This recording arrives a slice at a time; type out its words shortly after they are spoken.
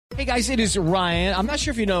Hey guys, it is Ryan. I'm not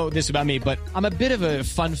sure if you know this about me, but I'm a bit of a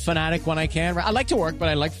fun fanatic when I can. I like to work, but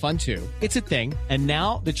I like fun too. It's a thing. And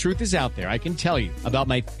now the truth is out there. I can tell you about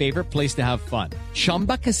my favorite place to have fun.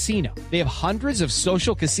 Chumba Casino. They have hundreds of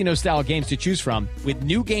social casino style games to choose from with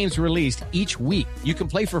new games released each week. You can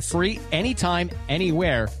play for free anytime,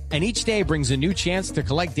 anywhere. And each day brings a new chance to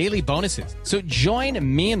collect daily bonuses. So join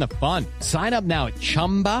me in the fun. Sign up now at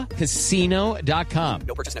ChumbaCasino.com.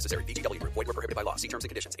 No purchase necessary. VGW Group. Void where prohibited by law. See terms and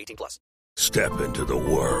conditions. 18+. Step into the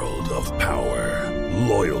world of power,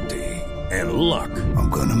 loyalty, and luck. I'm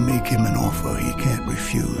gonna make him an offer he can't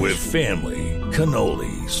refuse. With family,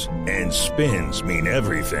 cannolis, and spins mean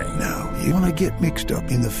everything. Now, you wanna get mixed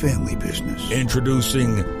up in the family business.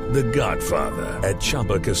 Introducing The Godfather at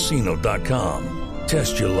ChumbaCasino.com.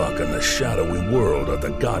 Test your luck in the shadowy world of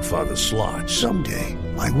The Godfather slot. Someday,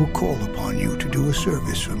 I will call upon you to do a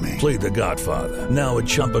service for me. Play The Godfather now at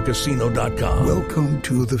ChumbaCasino.com. Welcome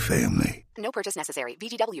to the family. No purchase necessary.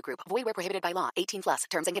 VGW Group. Void where prohibited by law. 18+.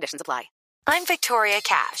 Terms and conditions apply. I'm Victoria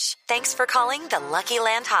Cash. Thanks for calling the Lucky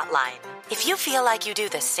Land Hotline. If you feel like you do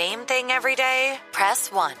the same thing every day, press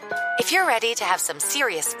 1. If you're ready to have some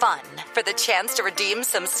serious fun for the chance to redeem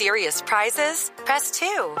some serious prizes, press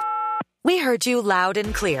 2. We heard you loud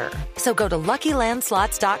and clear. So go to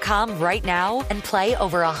LuckyLandSlots.com right now and play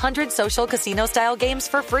over 100 social casino-style games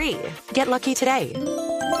for free. Get lucky today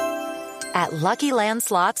at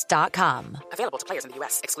LuckyLandSlots.com. Available to players in the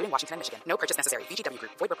U.S., excluding Washington and Michigan. No purchase necessary. VGW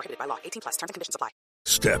Group. Void where prohibited by law. 18+. Terms and conditions apply.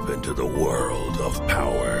 Step into the world of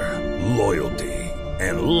power, loyalty,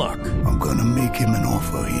 and luck. I'm gonna make him an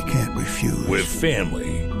offer he can't refuse. With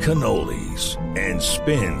family, cannolis, and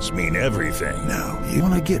spins mean everything. Now, you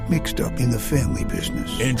wanna get mixed up in the family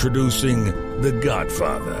business. Introducing The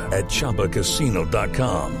Godfather at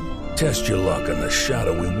ChumbaCasino.com. Test your luck in the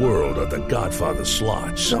shadowy world of The Godfather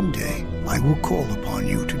slot. Someday, I will call upon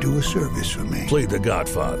you to do a service for me. Play The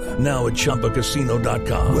Godfather now at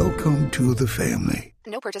ChumbaCasino.com. Welcome to the family.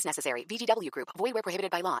 No purchase necessary. VGW Group. Void where prohibited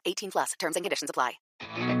by law. 18+. Terms and conditions apply.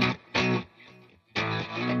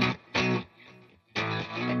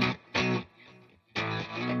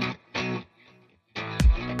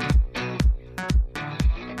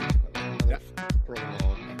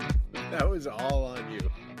 That was all on you.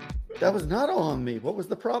 That was not all on me. What was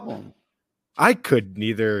the problem? I could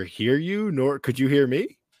neither hear you nor could you hear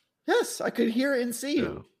me? Yes, I could hear and see you.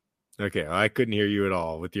 No. Okay, I couldn't hear you at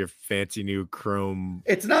all with your fancy new Chrome.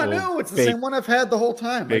 It's not new. It's the same one I've had the whole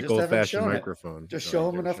time. Big old-fashioned microphone. Just show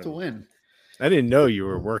them enough to win. I didn't know you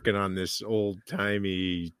were working on this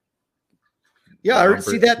old-timey. Yeah, I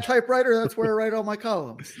see that typewriter. That's where I write all my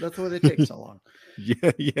columns. That's why they take so long.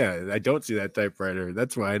 Yeah. I don't see that typewriter.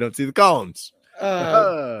 That's why I don't see the columns.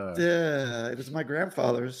 It was my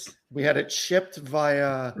grandfather's. We had it shipped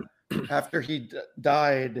via, after he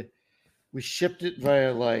died, we shipped it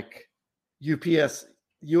via like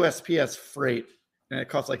USPS freight, and it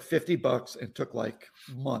cost like $50 and took like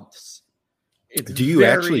months. Do you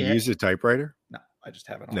actually use a typewriter? No, I just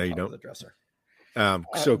have it on top of the dresser.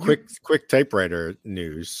 So quick typewriter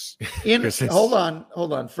news. Hold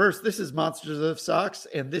on. First, this is Monsters of Socks,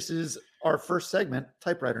 and this is our first segment,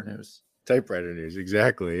 typewriter news. Typewriter news,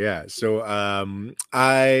 exactly. Yeah. So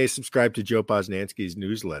I subscribe to Joe Posnanski's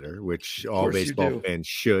newsletter, which all baseball fans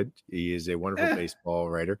should. He is a wonderful baseball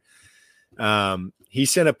writer. He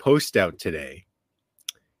sent a post out today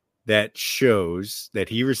that shows that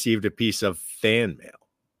he received a piece of fan mail,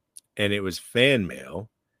 and it was fan mail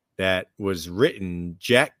that was written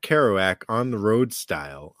Jack Kerouac on the road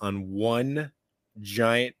style on one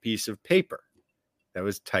giant piece of paper that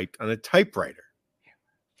was typed on a typewriter.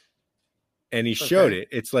 And he showed it.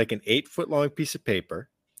 It's like an 8-foot long piece of paper.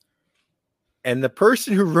 And the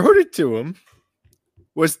person who wrote it to him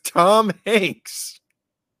was Tom Hanks.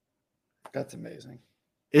 That's amazing.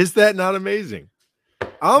 Is that not amazing?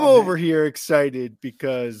 I'm over here excited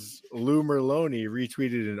because Lou Merloni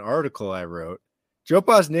retweeted an article I wrote. Joe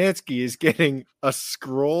Posnanski is getting a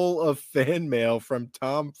scroll of fan mail from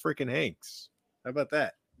Tom freaking Hanks. How about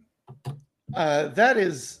that? That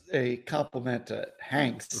is a compliment to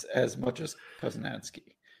Hanks as much as Posnanski.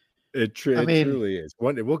 It truly is.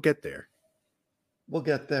 We'll get there. We'll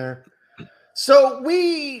get there. So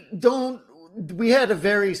we had a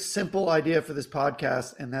very simple idea for this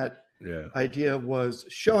podcast, and that idea was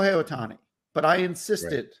Shohei Ohtani. But I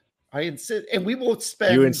insisted. Right. And we will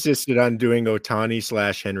spend. You insisted on doing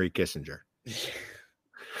Ohtani / Henry Kissinger.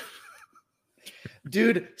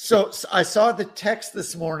 Dude, so I saw the text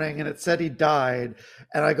this morning and it said he died.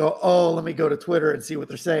 And I go, let me go to Twitter and see what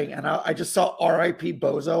they're saying. And I just saw RIP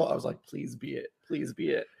Bozo. I was like, please be it. Please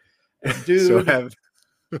be it. And dude,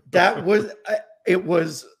 it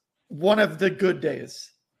was one of the good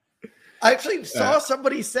days. I actually saw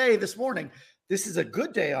somebody say this morning, this is a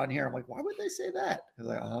good day on here. I'm like, why would they say that? I was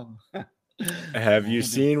like, oh. Have you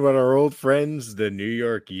seen what our old friends, the New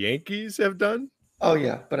York Yankees, have done? Oh,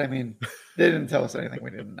 yeah. But I mean, they didn't tell us anything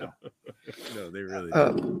we didn't know. No, they really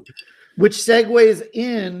didn't. Which segues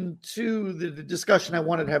into the discussion I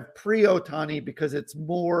wanted to have pre-Ohtani because it's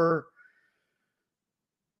more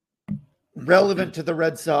relevant to the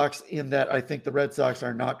Red Sox in that I think the Red Sox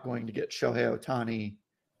are not going to get Shohei Ohtani,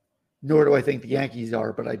 nor do I think the Yankees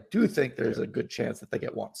are, but I do think there's a good chance that they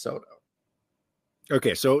get Juan Soto.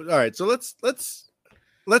 Okay, so all right, so let's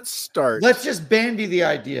start. Let's just bandy the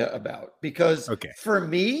idea about, because for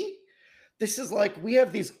me, this is like we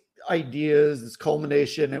have these ideas, this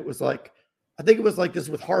culmination. It was like, I think it was like this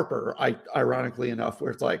with Harper, ironically enough,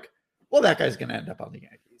 where it's like, well, that guy's going to end up on the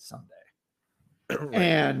Yankees someday. Right.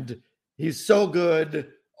 And he's so good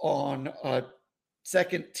on a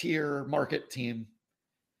second tier market team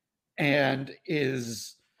and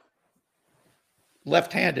is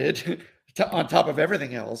left-handed on top of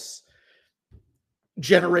everything else,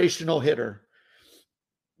 generational hitter.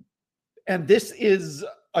 And this is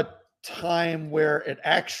a time where it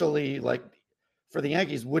actually, like, for the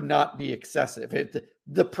Yankees would not be excessive.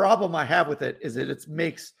 The problem I have with it is that it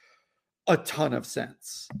makes a ton of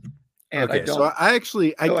sense. And I do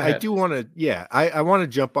want to, I want to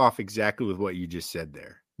jump off exactly with what you just said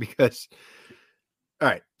there, because, all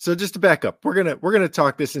right. So just to back up, we're going to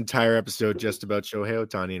talk this entire episode just about Shohei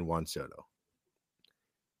Ohtani and Juan Soto.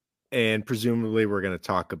 And presumably we're going to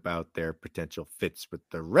talk about their potential fits with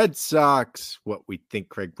the Red Sox, what we think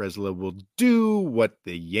Craig Breslow will do, what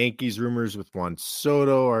the Yankees rumors with Juan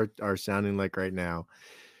Soto are sounding like right now.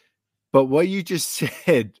 But what you just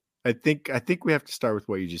said, I think we have to start with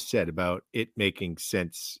what you just said about it making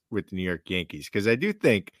sense with the New York Yankees, because I do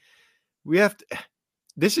think we have to.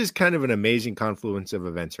 This is kind of an amazing confluence of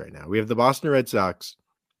events right now. We have the Boston Red Sox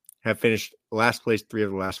have finished last place 3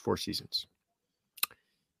 of the last 4 seasons.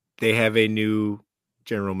 They have a new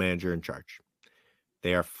general manager in charge.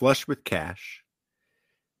 They are flush with cash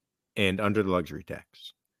and under the luxury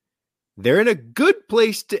tax. They're in a good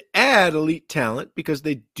place to add elite talent because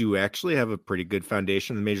they do actually have a pretty good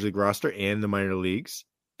foundation in the Major League roster and the minor leagues.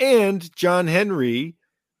 And John Henry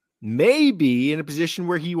may be in a position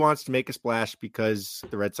where he wants to make a splash because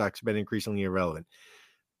the Red Sox have been increasingly irrelevant.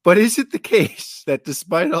 But is it the case that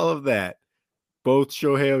despite all of that, both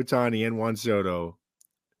Shohei Ohtani and Juan Soto,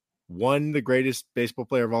 one, the greatest baseball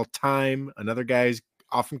player of all time, another guy is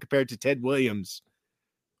often compared to Ted Williams,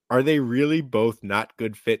 are they really both not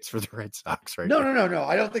good fits for the Red Sox right now? No.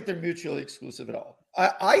 I don't think they're mutually exclusive at all.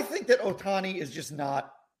 I think that Ohtani is just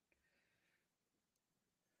not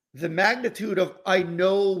the magnitude of, I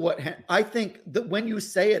think that when you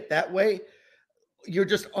say it that way, you're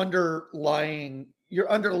just underlining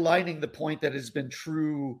the point that has been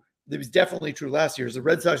true. That was definitely true last year. The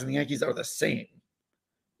Red Sox and the Yankees are the same,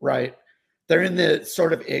 right? They're in the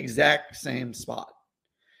sort of exact same spot.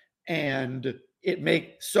 And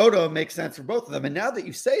Soto makes sense for both of them. And now that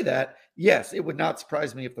you say that, yes, it would not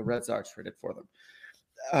surprise me if the Red Sox traded for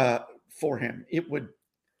him. It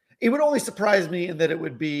would only surprise me in that it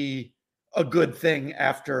would be a good thing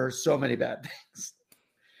after so many bad things.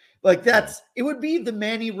 Like it would be the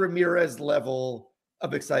Manny Ramirez level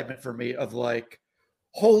of excitement for me of like,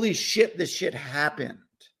 holy shit, this shit happened.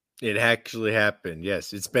 It actually happened.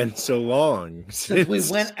 Yes. It's been so long since we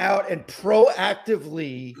went out and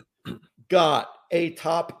proactively got a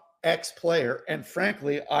top X player. And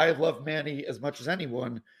frankly, I love Manny as much as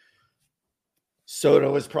anyone.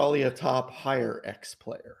 Soto is probably a top higher X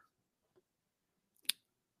player.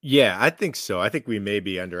 Yeah, I think so. I think we may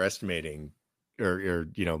be underestimating or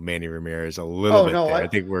Manny Ramirez a little bit. No, I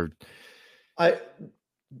think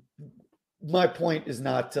my point is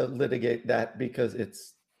not to litigate that because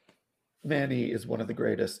Manny is one of the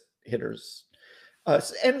greatest hitters.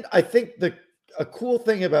 And I think a cool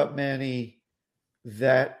thing about Manny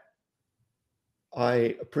that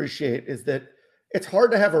I appreciate is that it's hard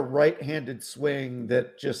to have a right-handed swing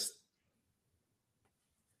that just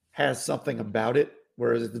has something about it,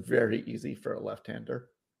 whereas it's very easy for a left-hander.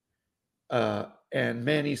 And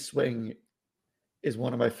Manny's swing is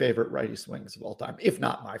one of my favorite righty swings of all time, if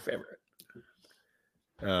not my favorite.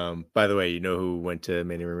 By the way, you know who went to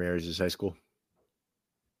Manny Ramirez's high school?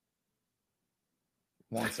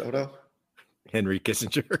 Juan Soto? Henry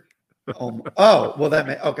Kissinger. Well, that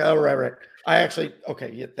may okay. Oh, right. I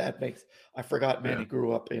forgot Manny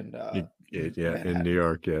grew up in in New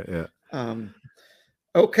York. Yeah.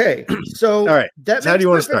 Okay. So all right. How do you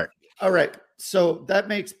want to start? All right. So that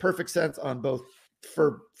makes perfect sense on both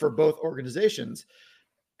for both organizations.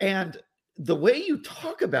 And the way you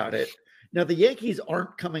talk about it, now the Yankees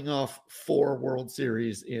aren't coming off 4 World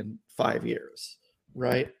Series in 5 years,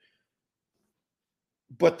 right?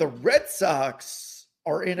 But the Red Sox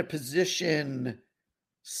are in a position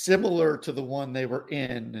similar to the one they were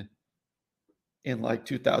in like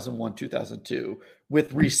 2001, 2002,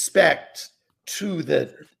 with respect to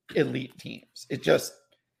the elite teams.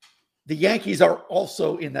 The Yankees are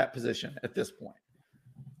also in that position at this point.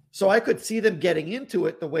 So I could see them getting into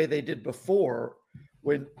it the way they did before,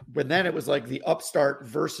 when then it was like the upstart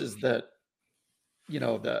versus the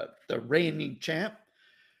reigning champ.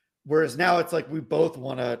 Whereas now it's like we both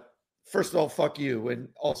want to, first of all, fuck you, and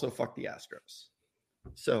also fuck the Astros.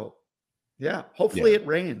 So, yeah, hopefully it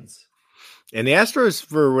rains. And the Astros,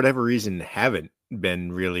 for whatever reason, haven't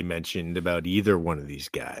been really mentioned about either one of these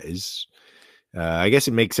guys. I guess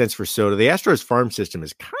it makes sense for Soto. The Astros farm system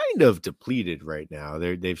is kind of depleted right now.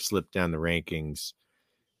 They've slipped down the rankings.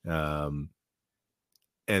 And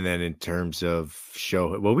then in terms of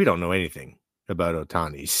Shohei, well, we don't know anything about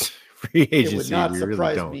Ohtani's free agency. It would not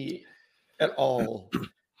surprise really me at all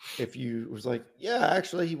if you was like, yeah,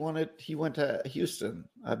 actually he went to Houston.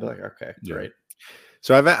 I'd be like, okay, great.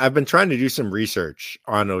 So I've been trying to do some research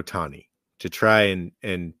on Ohtani to try and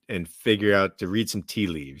figure out, to read some tea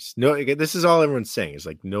leaves. No, this is all everyone's saying. It's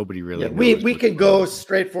like nobody really knows. We can go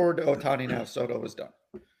straight forward to Ohtani now. Soto was done.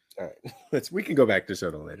 All right. We can go back to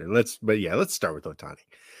Soto later. Let's start with Ohtani.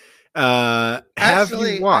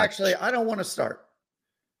 Actually, I don't want to start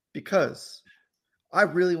because I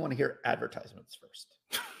really want to hear advertisements first.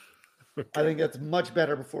 I think that's much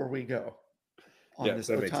better before we go on this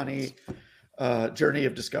Ohtani journey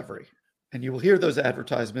of discovery. And you will hear those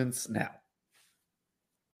advertisements now.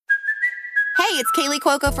 Hey, it's Kaylee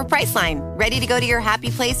Cuoco for Priceline. Ready to go to your happy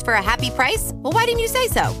place for a happy price? Well, why didn't you say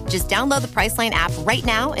so? Just download the Priceline app right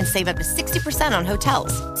now and save up to 60% on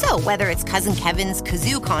hotels. So whether it's Cousin Kevin's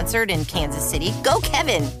Kazoo Concert in Kansas City, go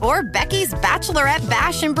Kevin, or Becky's Bachelorette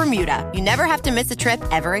Bash in Bermuda, you never have to miss a trip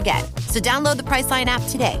ever again. So download the Priceline app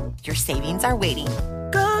today. Your savings are waiting.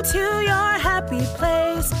 Go to your happy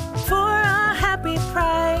place for a happy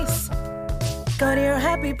price. Go to your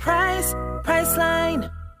happy price, Priceline.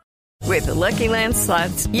 With the Lucky Land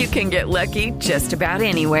Slots, you can get lucky just about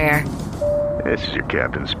anywhere. This is your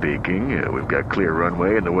captain speaking. We've got clear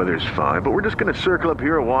runway and the weather's fine, but we're just going to circle up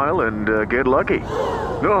here a while and get lucky.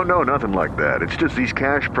 No, nothing like that. It's just these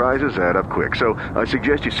cash prizes add up quick. So I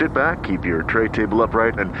suggest you sit back, keep your tray table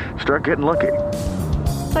upright, and start getting lucky.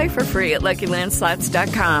 Play for free at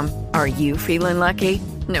LuckyLandSlots.com. Are you feeling lucky?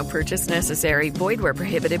 No purchase necessary. Void where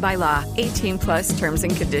prohibited by law. 18+ terms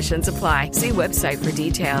and conditions apply. See website for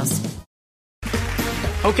details.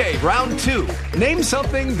 Okay, round 2. Name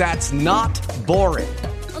something that's not boring.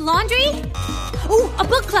 A laundry? Ooh, a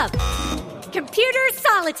book club. Computer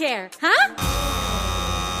solitaire, huh?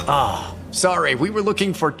 Ah, sorry. We were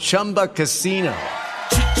looking for Chumba Casino.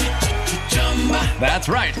 That's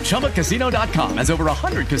right. ChumbaCasino.com has over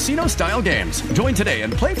 100 casino-style games. Join today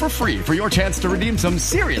and play for free for your chance to redeem some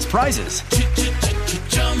serious prizes.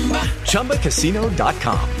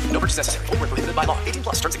 ChumbaCasino.com. No purchase necessary. Void where prohibited by law.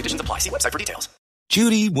 18+ terms and conditions apply. See website for details.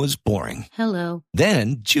 Judy was boring. Hello.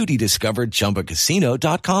 Then Judy discovered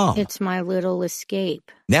ChumbaCasino.com. It's my little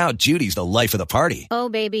escape. Now Judy's the life of the party. Oh,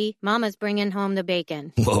 baby, mama's bringing home the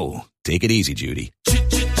bacon. Whoa, take it easy, Judy.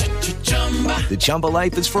 The Chumba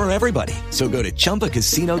life is for everybody. So go to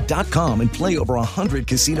ChumbaCasino.com and play over 100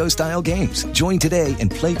 casino-style games. Join today and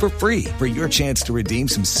play for free for your chance to redeem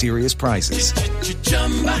some serious prizes.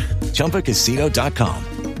 ChumbaCasino.com.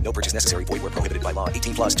 No purchase necessary. Void where prohibited by law.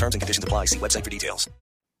 18+ terms and conditions apply. See website for details.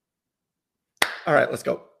 All right, let's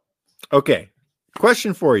go. Okay.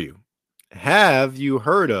 Question for you. Have you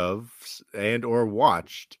heard of and or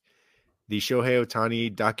watched the Shohei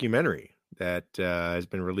Ohtani documentary that has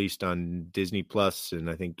been released on Disney Plus and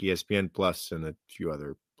I think ESPN Plus and a few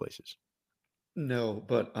other places? No,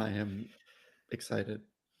 but I am excited.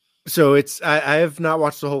 So I have not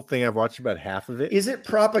watched the whole thing. I've watched about half of it. Is it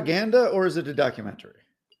propaganda or is it a documentary?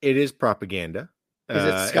 It is propaganda. Is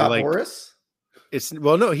it Scott Morris?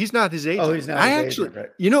 No, he's not his agent. Oh, he's not his agent, right?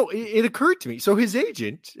 It occurred to me. So his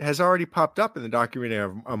agent has already popped up in the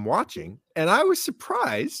documentary I'm watching, and I was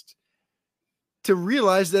surprised to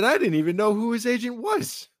realize that I didn't even know who his agent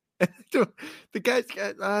was. The guy's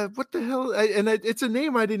what the hell? It's a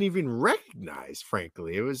name I didn't even recognize.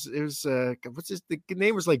 Frankly, it was what's his? The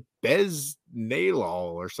name was like Bez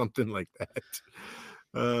Nalal or something like that.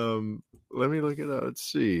 Let me look it up. Let's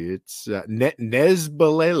see. It's Nez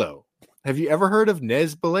Balelo. Have you ever heard of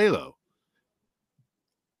Nez Balelo?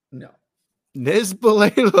 No. Nez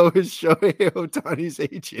Balelo is Shohei Ohtani's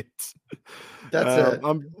agent. That's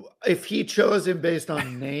it. If he chose him based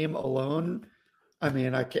on name alone, I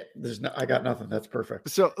mean, I can't. I got nothing. That's perfect.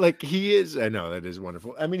 So, like, he is. I know that is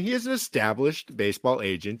wonderful. I mean, he is an established baseball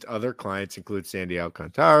agent. Other clients include Sandy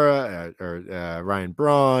Alcantara, Ryan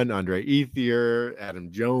Braun, Andre Ethier,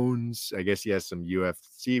 Adam Jones. I guess he has some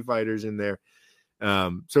UFC fighters in there.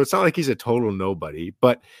 So it's not like he's a total nobody.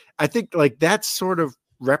 But I think like that's sort of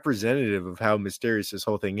representative of how mysterious this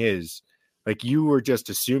whole thing is. Like you were just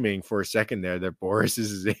assuming for a second there that Boris is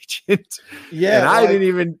his agent. Yeah. And I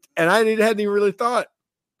hadn't even really thought.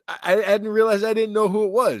 I hadn't realized I didn't know who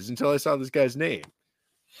it was until I saw this guy's name.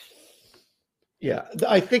 Yeah.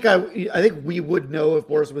 I think we would know if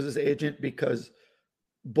Boris was his agent because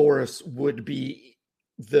Boris would be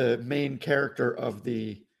the main character of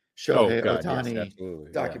the Shohei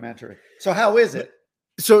Ohtani documentary. Yeah. So how is it?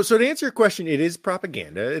 So to answer your question, it is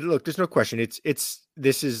propaganda. Look, there's no question.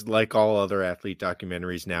 This is like all other athlete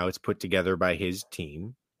documentaries now. It's put together by his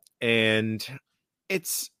team, and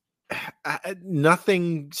it's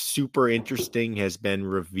nothing super interesting has been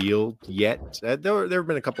revealed yet. There have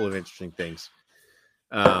been a couple of interesting things.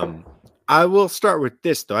 I will start with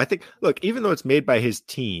this though. I think, look, even though it's made by his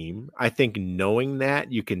team, I think knowing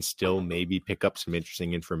that you can still maybe pick up some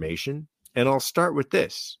interesting information. And I'll start with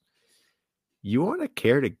this. You want to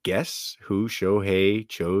care to guess who Shohei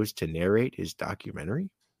chose to narrate his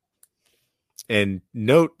documentary? And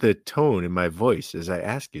note the tone in my voice as I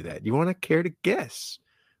ask you that. You want to care to guess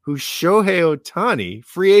who Shohei Ohtani,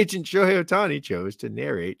 free agent Shohei Ohtani, chose to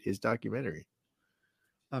narrate his documentary?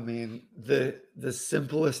 I mean, the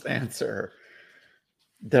simplest answer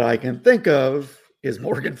that I can think of is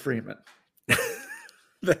Morgan Freeman.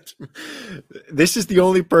 This is the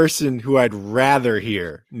only person who I'd rather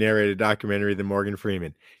hear narrate a documentary than Morgan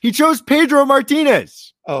Freeman. He chose Pedro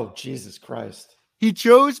Martinez. Oh, Jesus Christ. He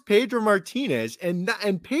chose Pedro Martinez, and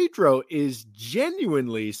Pedro is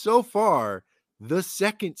genuinely, so far, the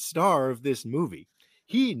second star of this movie.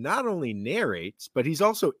 He not only narrates, but he's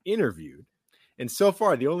also interviewed. And so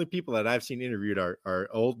far, the only people that I've seen interviewed are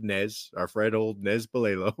old Nez, our friend old Nez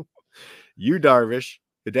Balelo, Yu Darvish,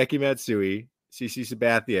 Hideki Matsui, CC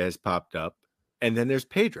Sabathia has popped up, and then there's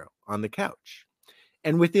Pedro on the couch.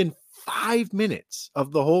 And within 5 minutes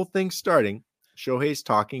of the whole thing starting, Shohei's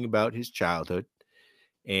talking about his childhood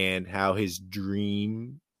and how his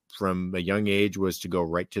dream from a young age was to go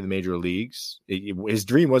right to the major leagues. His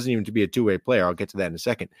dream wasn't even to be a two-way player. I'll get to that in a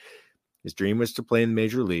second. His dream was to play in the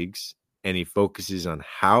major leagues, and he focuses on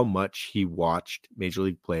how much he watched major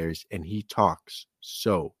league players, and he talks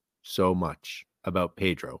so much about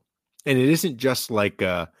Pedro. And it isn't just like,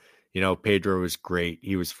 Pedro was great.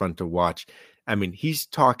 He was fun to watch. I mean, he's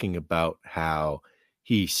talking about how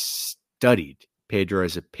he studied Pedro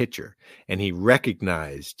as a pitcher, and he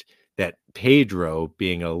recognized that Pedro,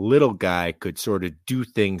 being a little guy, could sort of do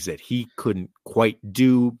things that he couldn't quite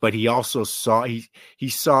do, but he also saw he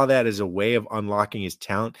saw that as a way of unlocking his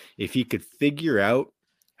talent. If he could figure out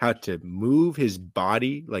how to move his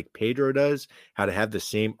body like Pedro does, how to have the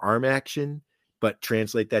same arm action, but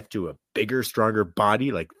translate that to a bigger, stronger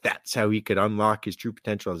body, like that's how he could unlock his true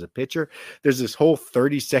potential as a pitcher. There's this whole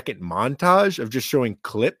 30-second montage of just showing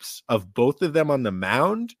clips of both of them on the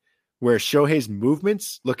mound where Shohei's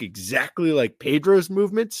movements look exactly like Pedro's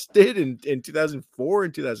movements did in 2004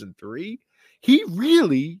 and 2003. He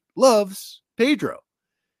really loves Pedro.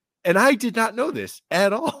 And I did not know this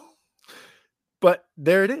at all. But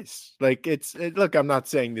there it is. Like look, I'm not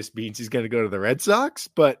saying this means he's going to go to the Red Sox,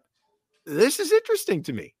 but this is interesting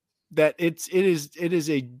to me that it's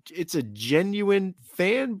a genuine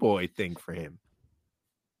fanboy thing for him.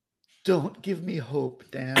 Don't give me hope,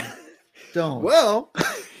 Dan. Don't. Well,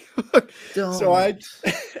 don't. So I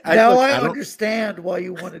understand why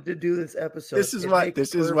you wanted to do this episode. This is why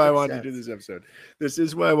I wanted to do this episode. This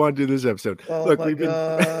is why I want to do this episode. Oh, look, my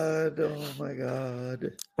God. Oh my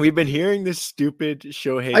God. We've been hearing this stupid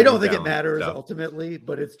Shohei. I don't think it matters ultimately,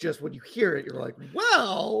 but it's just when you hear it, you're like,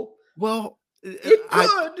 well, it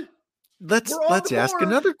could. Let's ask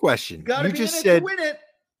another question. You just said win it.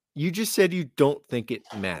 You just said you don't think it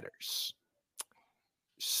matters.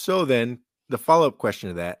 So then the follow-up question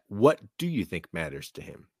to that, what do you think matters to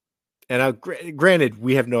him? And granted,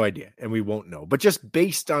 we have no idea and we won't know, but just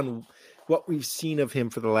based on what we've seen of him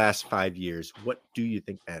for the last 5 years, what do you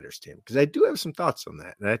think matters to him? Because I do have some thoughts on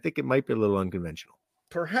that, and I think it might be a little unconventional.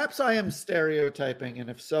 Perhaps I am stereotyping, and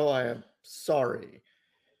if so, I am sorry.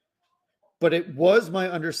 But it was my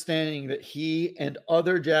understanding that he and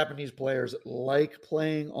other Japanese players like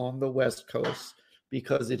playing on the West Coast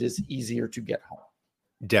because it is easier to get home.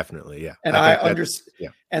 Definitely, yeah. And I understand. Yeah.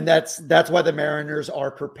 And that's why the Mariners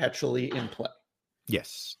are perpetually in play.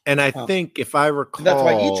 Yes. And I think if I recall, that's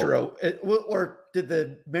why Ichiro, or did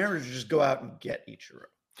the Mariners just go out and get Ichiro?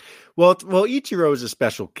 Well, Ichiro is a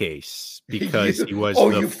special case because he was.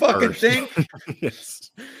 You fucking think?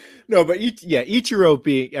 Yes. No, but Ichiro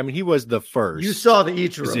being, I mean, he was the first. You saw the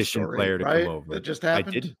Ichiro position story, player to right? come over. That just happened.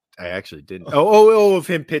 I didn't. I actually didn't. Oh, of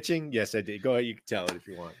him pitching. Yes, I did. Go ahead. You can tell it if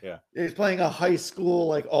you want. Yeah. He's playing a high school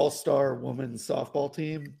like all-star women's softball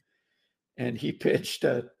team, and he pitched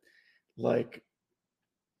a like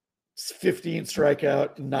 15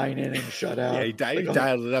 strikeout, 9 inning shutout. Yeah, he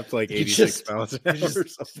dialed it up to like 86 miles an hour or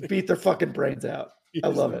something. Beat their fucking brains out. I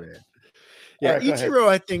love it. Man. Yeah, right,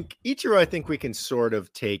 Ichiro, I think we can sort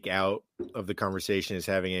of take out of the conversation as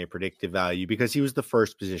having a predictive value because he was the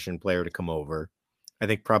first position player to come over. I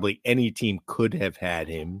think probably any team could have had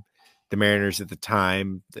him. The Mariners at the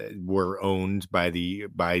time were owned by the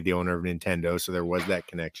owner of Nintendo, so there was that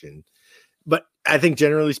connection. But I think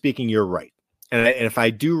generally speaking, you're right. And if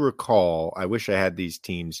I do recall, I wish I had these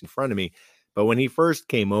teams in front of me, but when he first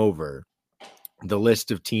came over, the list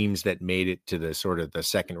of teams that made it to the sort of the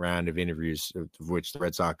second round of interviews, of which the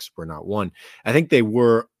Red Sox were not one, I think they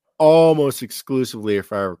were almost exclusively,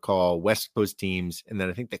 if I recall, West Coast teams. And then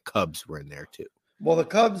I think the Cubs were in there too. Well, the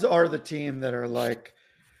Cubs are the team that are like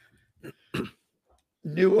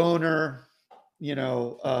new owner,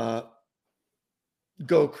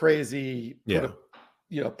 go crazy,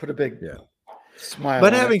 put a big smile.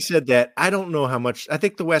 But having said that, I don't know how much. I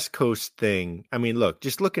think the West Coast thing. I mean,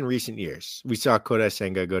 just look in recent years. We saw Kodai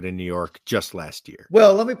Senga go to New York just last year.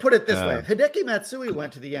 Well, let me put it this way: Hideki Matsui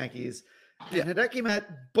went to the Yankees, and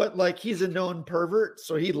but like he's a known pervert,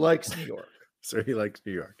 so he likes New York.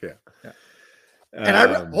 Yeah.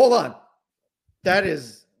 And hold on, that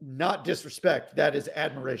is not disrespect. That is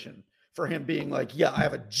admiration for him being like, I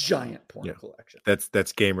have a giant porn collection.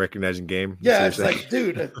 That's game recognizing game. Yeah, it's like,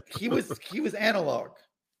 dude, he was analog.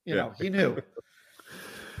 He knew.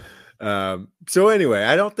 So anyway,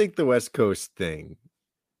 I don't think the West Coast thing.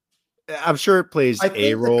 I'm sure it plays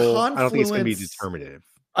a role. I don't think it's going to be determinative.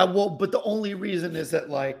 But the only reason is that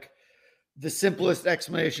like the simplest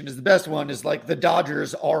explanation is the best one is like the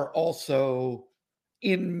Dodgers are also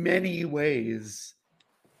in many ways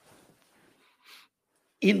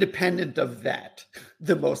independent of that,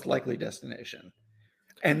 the most likely destination.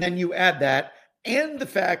 And then you add that and the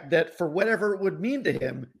fact that for whatever it would mean to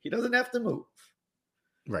him, he doesn't have to move.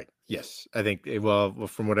 Right. Yes. I think,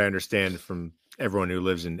 from what I understand from everyone who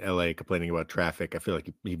lives in LA complaining about traffic, I feel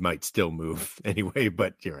like he might still move anyway,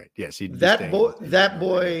 but you're right. Yes. That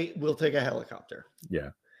boy will take a helicopter. Yeah.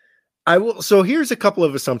 I will. So here's a couple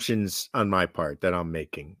of assumptions on my part that I'm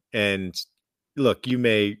making. And look, you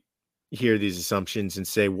may hear these assumptions and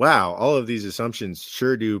say, wow, all of these assumptions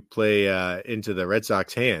sure do play into the Red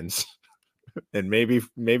Sox hands. And maybe for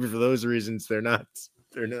those reasons, they're not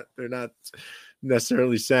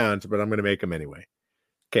necessarily sound, but I'm going to make them anyway.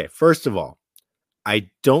 Okay. First of all, I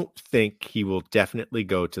don't think he will definitely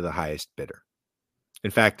go to the highest bidder. In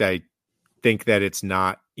fact, I think that it's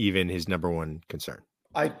not even his number one concern.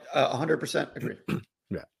 I 100% agree.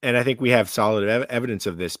 Yeah. And I think we have solid evidence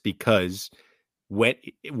of this because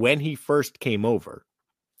when he first came over,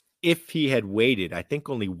 if he had waited, I think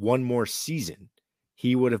only one more season,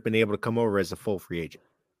 he would have been able to come over as a full free agent.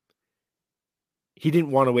 He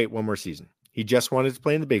didn't want to wait one more season. He just wanted to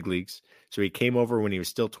play in the big leagues. So he came over when he was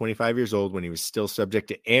still 25 years old, when he was still subject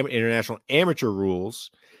to international amateur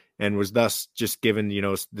rules, and was thus just given,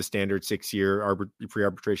 the standard 6-year free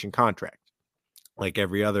arbitration contract, like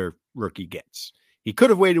every other rookie gets. He could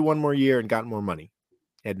have waited one more year and gotten more money.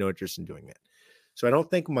 Had no interest in doing that. So I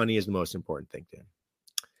don't think money is the most important thing to him.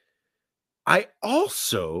 I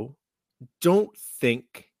also don't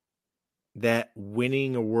think that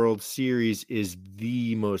winning a World Series is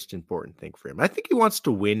the most important thing for him. I think he wants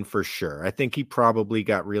to win for sure. I think he probably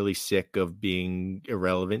got really sick of being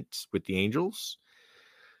irrelevant with the Angels.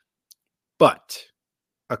 But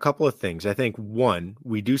a couple of things. I think, one,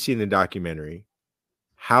 we do see in the documentary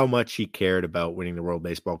how much he cared about winning the World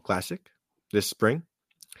Baseball Classic this spring.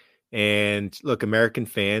 And look, American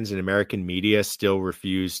fans and American media still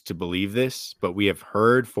refuse to believe this, but we have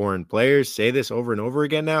heard foreign players say this over and over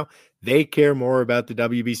again now. They care more about the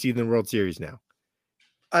WBC than the World Series now.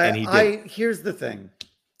 And he did. Here's the thing.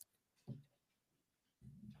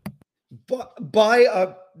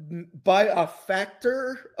 By a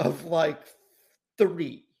factor of like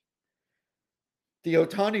 3, the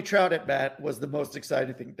Ohtani Trout at bat was the most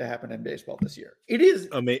exciting thing to happen in baseball this year. It is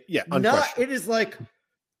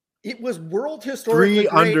it was world historically 3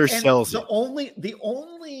 undersells the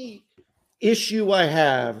only issue I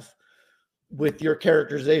have with your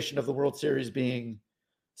characterization of the World Series being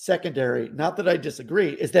secondary, not that I disagree,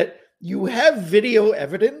 is that you have video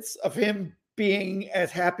evidence of him being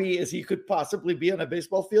as happy as he could possibly be on a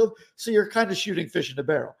baseball field. So you're kind of shooting fish in a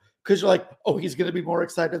barrel because you're like, oh, he's going to be more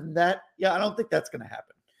excited than that. Yeah, I don't think that's going to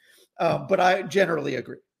happen. But I generally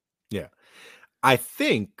agree. Yeah. I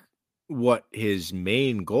think what his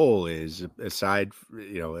main goal is, aside,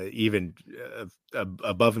 even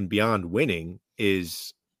above and beyond winning,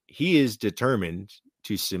 is he is determined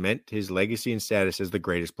to cement his legacy and status as the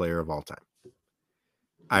greatest player of all time.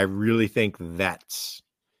 I really think that's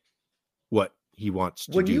what he wants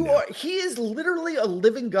to do. He is literally a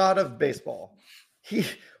living god of baseball.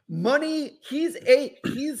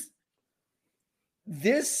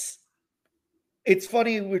 It's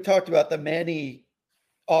funny we talked about the Manny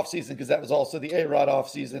offseason because that was also the A-Rod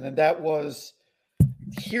offseason, and that was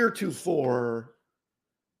heretofore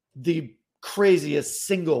the craziest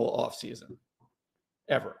single offseason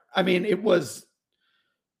ever. I mean,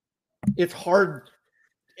 it's hard.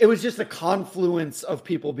 It was just a confluence of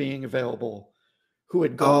people being available who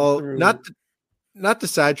had gone through. Not to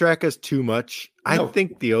sidetrack us too much. No. I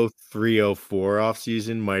think the 03-04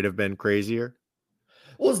 offseason might have been crazier.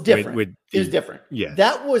 Well, it's different. It's different. Yeah.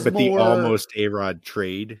 That was but more the almost A-Rod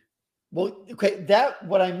trade. Well, okay. That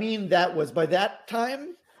was by that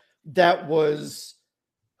time, that was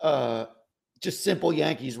just simple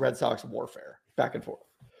Yankees Red Sox warfare back and forth.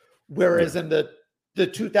 Whereas in the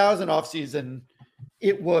 2000 offseason,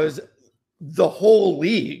 it was the whole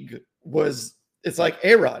league it's like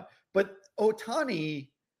A-Rod. But Ohtani,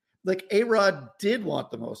 like A-Rod did want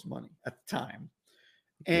the most money at the time.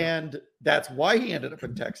 And that's why he ended up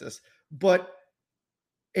in Texas. But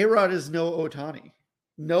A-Rod is no Ohtani.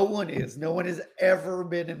 No one is. No one has ever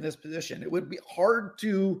been in this position. It would be hard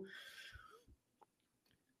to...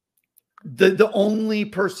 The only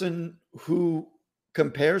person who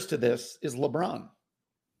compares to this is LeBron.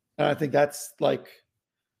 And I think that's like...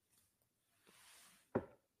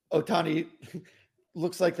 Ohtani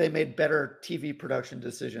looks like they made better TV production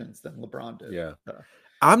decisions than LeBron did. Yeah.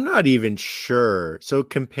 I'm not even sure. So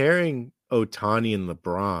comparing Ohtani and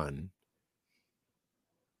LeBron,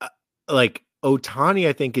 like Ohtani,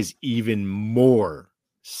 I think is even more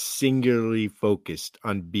singularly focused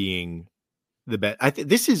on being the best. I think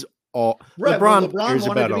this is all right. LeBron Well, cares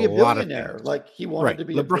wanted about to be a lot of things. Like he wanted to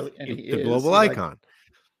be LeBron, the global icon.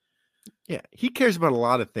 Yeah, he cares about a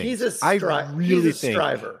lot of things. He's a striver.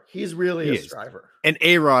 He's really a striver. And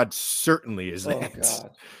A-Rod certainly is that. Oh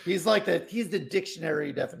God. He's like that. He's the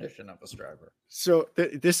dictionary definition of a striver. So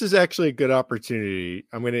this is actually a good opportunity.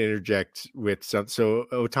 I'm going to interject with some. So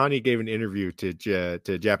Ohtani gave an interview to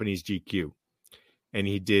Japanese GQ, and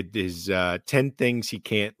he did his 10 things he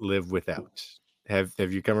can't live without. Have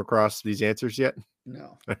you come across these answers yet?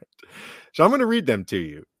 No. So I'm going to read them to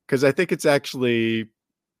you because I think it's actually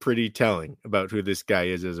pretty telling about who this guy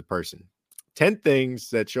is as a person. 10 things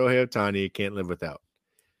that Shohei Ohtani can't live without.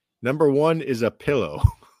 Number 1 is a pillow.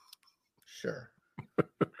 Sure.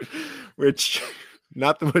 Which,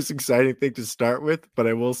 not the most exciting thing to start with, but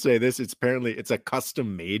I will say this: it's a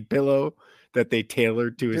custom made pillow that they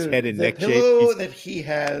tailored to his head and neck shape. The pillow that he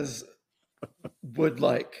has would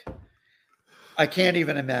like. I can't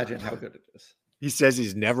even imagine how good it is. He says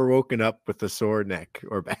he's never woken up with a sore neck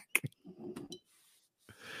or back.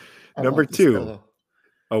 Number 2,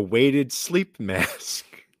 a weighted sleep mask.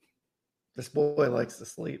 This boy likes to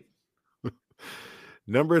sleep.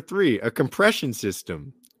 Number 3, a compression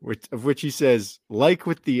system, of which he says, like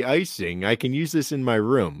with the icing, I can use this in my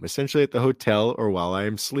room, essentially at the hotel or while I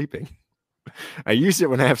am sleeping. I use it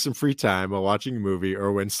when I have some free time while watching a movie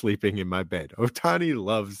or when sleeping in my bed. Ohtani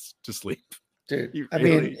loves to sleep. Dude,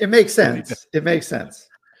 it makes sense. It makes sense.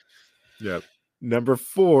 Yep. Number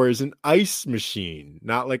 4 is an ice machine,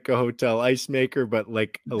 not like a hotel ice maker, but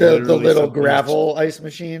like the little gravel ice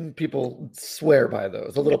machine. People swear by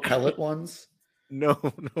those, the little pellet ones. No.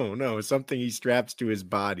 Something he straps to his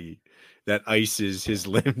body that ices his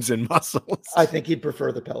limbs and muscles. I think he'd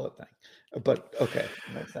prefer the pellet thing, but okay,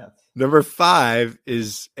 makes sense. Number 5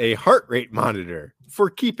 is a heart rate monitor for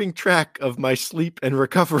keeping track of my sleep and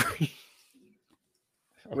recovery.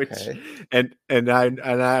 Which and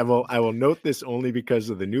I will note this only because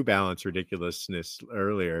of the New Balance ridiculousness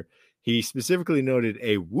earlier. He specifically noted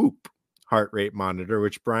a Whoop heart rate monitor,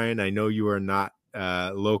 which, Brian, I know you are not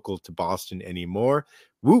local to Boston anymore.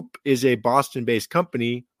 Whoop is a Boston-based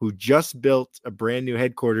company who just built a brand new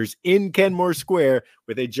headquarters in Kenmore Square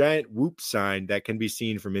with a giant Whoop sign that can be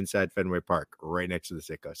seen from inside Fenway Park, right next to the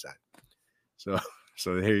Sitco sign.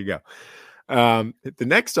 So there you go. The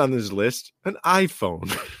next on this list, an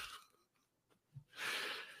iPhone.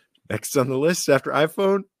 Next on the list after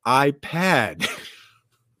iPhone, iPad,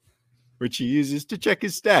 which he uses to check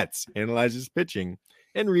his stats, analyze his pitching,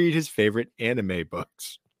 and read his favorite anime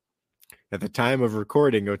books. At the time of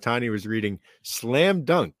recording, Ohtani was reading Slam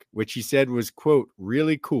Dunk, which he said was, quote,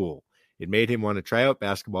 really cool. It made him want to try out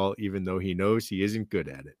basketball, even though he knows he isn't good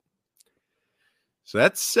at it. So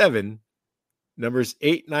that's 7. Numbers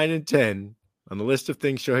 8, 9, and 10 on the list of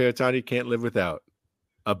things Shohei Ohtani can't live without.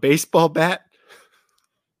 A baseball bat,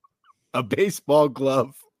 a baseball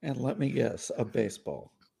glove. And let me guess, a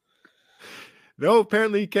baseball. No,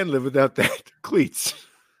 apparently he can live without that. Cleats.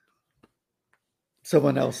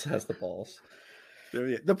 Someone else has the balls.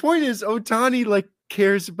 The point is, Ohtani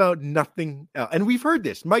cares about nothing else. And we've heard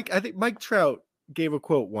this. I think Mike Trout gave a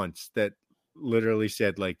quote once that literally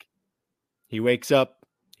said, he wakes up,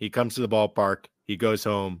 he comes to the ballpark, he goes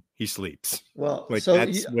home, he sleeps. Well,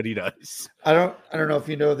 that's what he does. I don't know if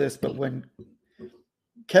you know this, but when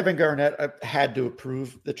Kevin Garnett had to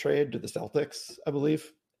approve the trade to the Celtics, I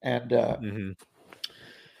believe, and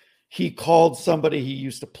he called somebody he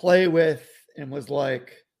used to play with and was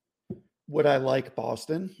like, would I like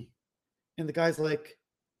Boston? And the guy's like,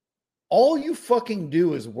 all you fucking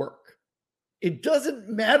do is work. It doesn't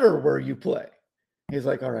matter where you play. He's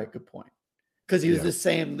like, all right, good point. Because he was the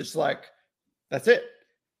same, just that's it.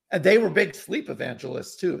 And they were big sleep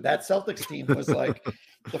evangelists too. That Celtics team was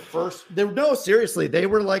the first. Seriously, they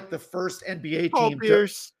were the first NBA Paul team.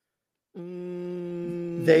 Pierce.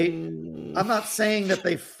 I'm not saying that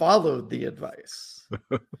they followed the advice.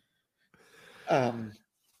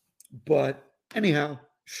 But anyhow,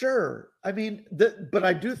 sure. I mean, but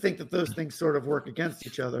I do think that those things sort of work against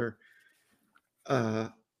each other.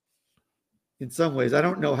 In some ways, I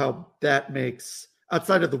don't know how that makes,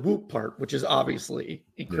 outside of the whoop part, which is obviously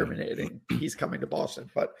incriminating. He's coming to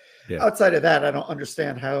Boston, but outside of that, I don't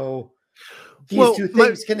understand how these two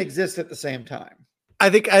things can exist at the same time. I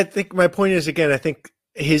think my point is, again, I think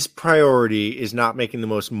his priority is not making the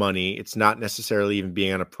most money. It's not necessarily even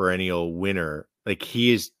being on a perennial winner.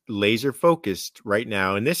 He is laser focused right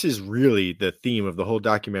now. And this is really the theme of the whole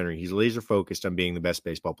documentary. He's laser focused on being the best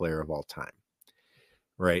baseball player of all time.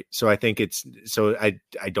 Right. So I think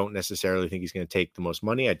I don't necessarily think he's going to take the most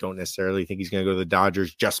money. I don't necessarily think he's going to go to the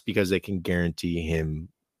Dodgers just because they can guarantee him,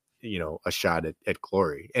 a shot at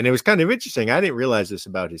glory. And it was kind of interesting. I didn't realize this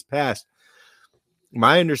about his past.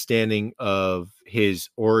 My understanding of his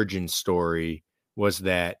origin story was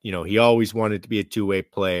that, he always wanted to be a two-way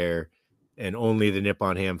player and only the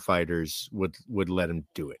Nippon Ham fighters would let him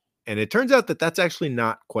do it. And it turns out that that's actually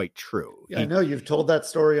not quite true. Yeah, I know you've told that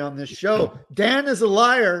story on this show. Dan is a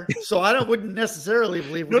liar, so I wouldn't necessarily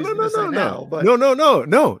believe what he's going to say now. But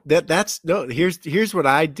no. That's here's what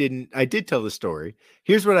I did tell the story.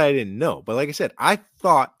 Here's what I didn't know. But like I said, I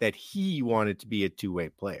thought that he wanted to be a two-way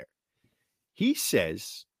player. He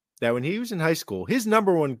says that when he was in high school, his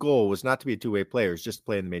number one goal was not to be a two-way player, it's just to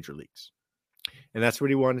play in the major leagues. And that's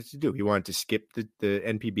what he wanted to do. He wanted to skip the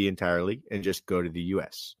NPB entirely and just go to the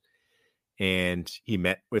U.S. And he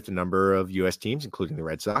met with a number of U.S. teams, including the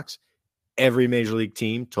Red Sox. Every major league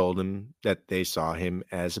team told him that they saw him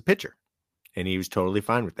as a pitcher, and he was totally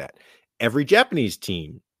fine with that. Every Japanese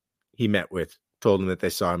team he met with told him that they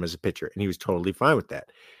saw him as a pitcher, and he was totally fine with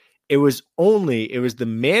that. It was the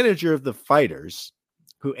manager of the fighters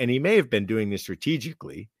who, and he may have been doing this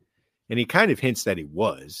strategically, and he kind of hints that he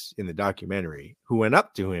was in the documentary, who went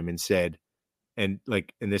up to him and said, and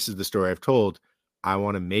this is the story I've told, I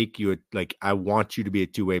want to make you I want you to be a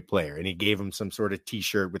two-way player. And he gave him some sort of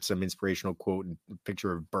t-shirt with some inspirational quote and a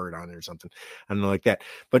picture of a bird on it or something. I don't know, like that.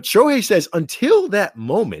 But Shohei says until that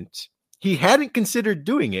moment, he hadn't considered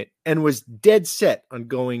doing it and was dead set on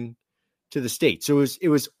going to the States. So it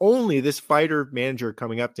was only this fighter manager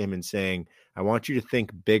coming up to him and saying, I want you to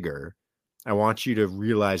think bigger. I want you to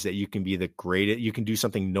realize that you can be the greatest. You can do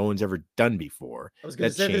something no one's ever done before. I was going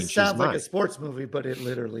to say this sounds like a sports movie, but it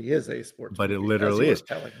literally is a sports movie. But it literally is.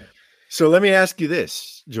 So let me ask you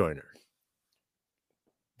this, Joyner.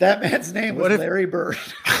 That man's name was Larry Bird.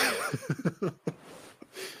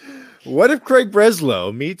 What if Craig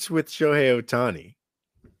Breslow meets with Shohei Ohtani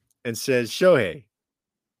and says, Shohei,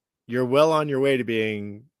 you're well on your way to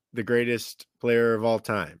being the greatest player of all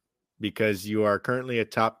time, because you are currently a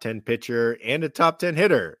top 10 pitcher and a top 10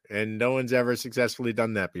 hitter, and no one's ever successfully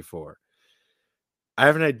done that before. I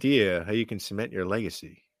have an idea how you can cement your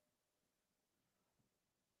legacy.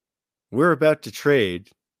 We're about to trade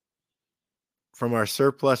from our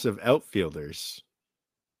surplus of outfielders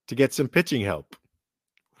to get some pitching help.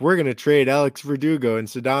 We're going to trade Alex Verdugo and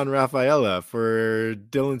Ceddanne Rafaela for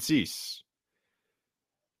Dylan Cease.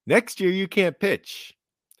 Next year, you can't pitch.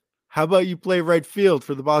 How about you play right field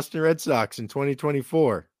for the Boston Red Sox in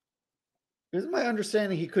 2024? Isn't my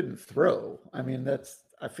understanding he couldn't throw? I mean,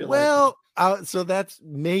 I feel so that's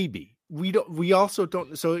maybe. We also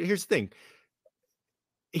don't. So here's the thing.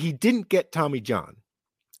 He didn't get Tommy John.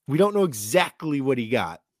 We don't know exactly what he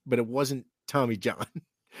got, but it wasn't Tommy John.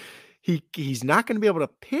 He's not going to be able to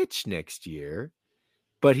pitch next year,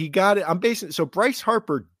 but he got it. So Bryce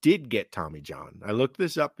Harper did get Tommy John. I looked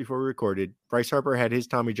this up before we recorded. Bryce Harper had his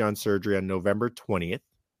Tommy John surgery on November 20th.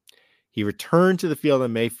 He returned to the field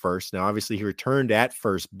on May 1st. Now, obviously, he returned at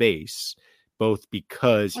first base, both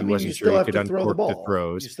because he wasn't sure he could uncork the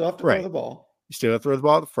throws. You still have to throw the ball. You still have to throw the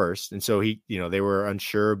ball at the first. And so they were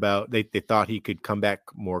unsure about, they thought he could come back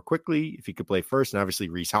more quickly if he could play first. And obviously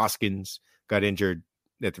Rhys Hoskins got injured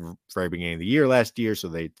at the very beginning of the year last year. So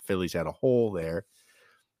the Phillies had a hole there.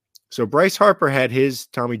 So Bryce Harper had his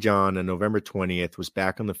Tommy John on November 20th, was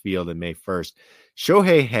back on the field on May 1st.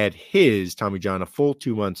 Shohei had his Tommy John a full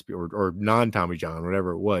 2 months, or non-Tommy John,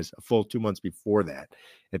 whatever it was, a full 2 months before that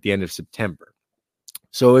at the end of September.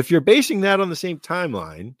 So if you're basing that on the same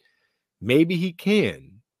timeline, maybe he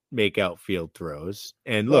can make outfield throws.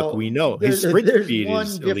 And look, we know his sprint speed is elite.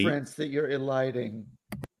 There's one difference that you're eliding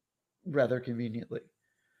rather conveniently.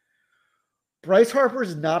 Bryce Harper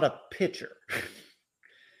is not a pitcher.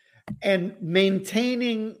 And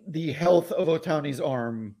maintaining the health of Ohtani's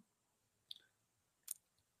arm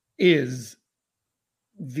is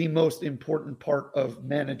the most important part of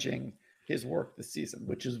managing his work this season,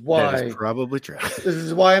 which is why that is probably true. This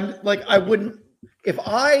is why I'm like, I wouldn't, if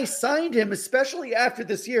I signed him, especially after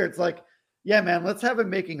this year, it's like, yeah, man, let's have him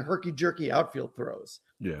making herky-jerky outfield throws.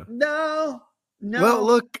 Yeah. No. Well,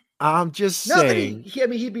 look, I'm just saying.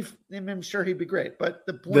 I'm sure he'd be great, but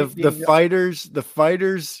the point the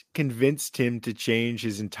fighters convinced him to change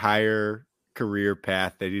his entire career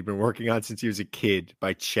path that he'd been working on since he was a kid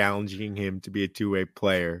by challenging him to be a two-way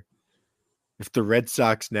player. If the Red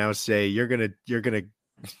Sox now say you're gonna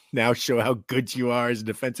now show how good you are as a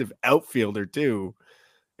defensive outfielder too,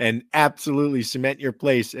 and absolutely cement your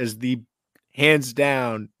place as the hands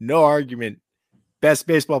down, no argument, best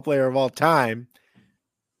baseball player of all time.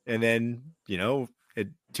 And then, 2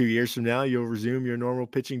 years from now, you'll resume your normal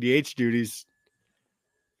pitching DH duties.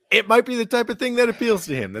 It might be the type of thing that appeals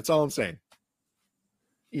to him. That's all I'm saying.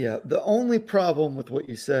 Yeah. The only problem with what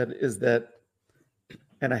you said is that,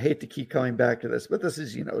 and I hate to keep coming back to this, but this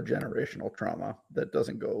is, generational trauma that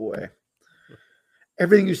doesn't go away.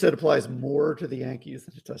 Everything you said applies more to the Yankees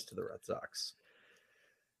than it does to the Red Sox.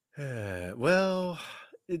 Well,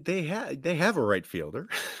 they have a right fielder.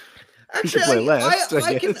 Actually,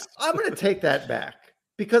 I'm going to take that back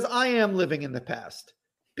because I am living in the past.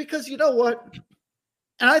 Because you know what?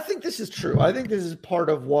 And I think this is true. I think this is part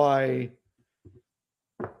of why,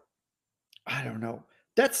 I don't know,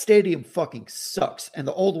 that stadium fucking sucks. And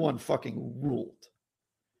the old one fucking ruled.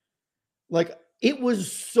 Like, it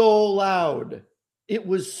was so loud. It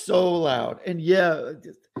was so loud. And yeah,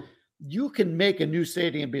 you can make a new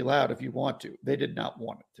stadium be loud if you want to. They did not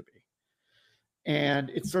want it to be. And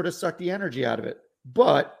it sort of sucked the energy out of it.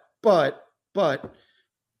 But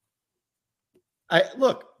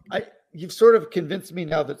you've sort of convinced me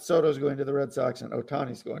now that Soto's going to the Red Sox and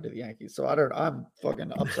Ohtani's going to the Yankees. So I'm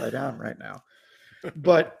fucking upside down right now.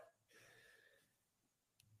 But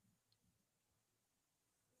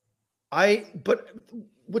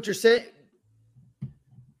what you're saying,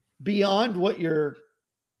 beyond what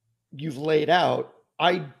you've laid out,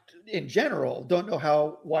 I in general don't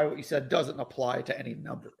know why what you said doesn't apply to any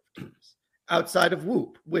number of teams outside of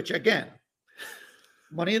Whoop, which again,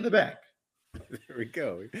 money in the bank. There we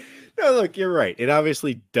go. No, look, you're right. It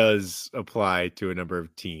obviously does apply to a number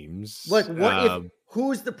of teams. Like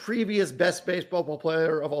who's the previous best baseball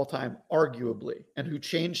player of all time, arguably, and who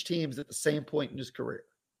changed teams at the same point in his career?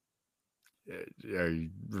 Are you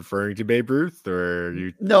referring to Babe Ruth or are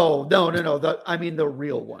you? No. I mean the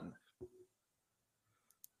real one.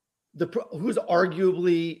 Who's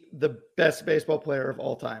arguably the best baseball player of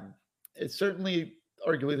all time? It's certainly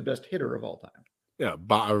arguably the best hitter of all time. Yeah,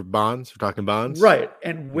 Bonds. We're talking Bonds, right?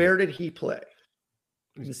 And where did he play?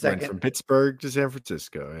 The second, from Pittsburgh to San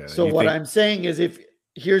Francisco. Yeah. So I'm saying is,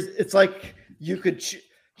 it's like you could.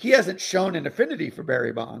 He hasn't shown an affinity for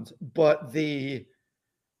Barry Bonds, but if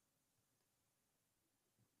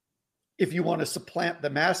you want to supplant the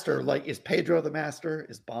master, like, is Pedro the master?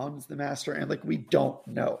 Is Bonds the master? And like, we don't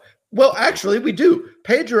know. Well, actually, we do.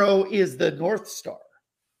 Pedro is the North Star,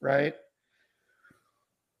 right?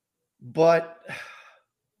 But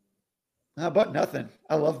how about nothing?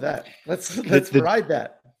 I love that. Let's ride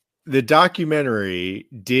that. The documentary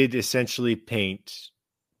did essentially paint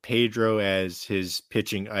Pedro as his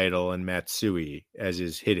pitching idol and Matsui as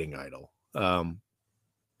his hitting idol.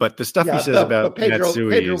 But the stuff he says about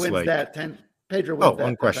Matsui is wins like that 10. Pedro wins that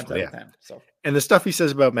unquestionably, 10. So, and the stuff he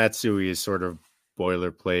says about Matsui is sort of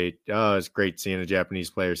boilerplate. Oh, it's great seeing a Japanese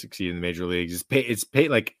player succeed in the major leagues. It's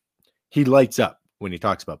like he lights up when he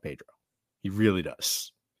talks about Pedro. He really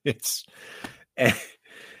does.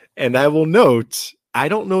 And I will note, I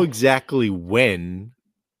don't know exactly when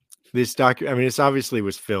this this obviously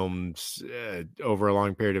was filmed over a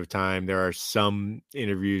long period of time. There are some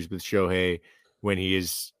interviews with Shohei when he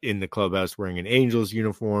is in the clubhouse wearing an Angels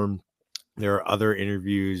uniform. There are other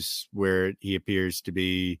interviews where he appears to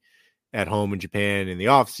be at home in Japan in the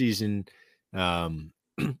off season.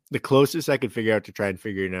 The closest I could figure out to try and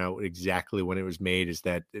figure out exactly when it was made is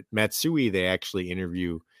that Matsui, they actually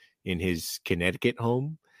interview in his Connecticut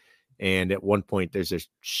home. And at one point there's a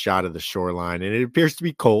shot of the shoreline and it appears to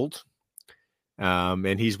be cold.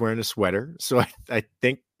 And he's wearing a sweater. So I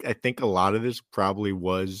think a lot of this probably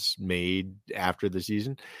was made after the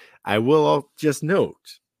season. I will just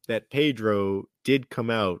note that Pedro did come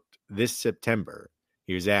out this September.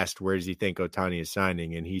 He was asked, where does he think Ohtani is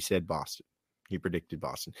signing? And he said Boston. He predicted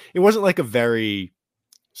Boston. It wasn't like a very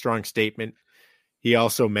strong statement. He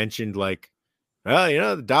also mentioned like,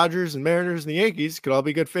 well, the Dodgers and Mariners and the Yankees could all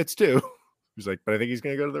be good fits too. He's like, but I think he's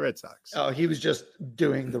going to go to the Red Sox. Oh, he was just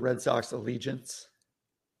doing the Red Sox allegiance.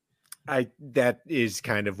 That is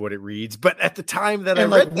kind of what it reads. But at the time that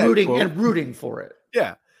and I read rooting for it.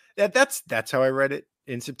 Yeah. That's how I read it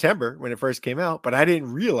in September when it first came out. But I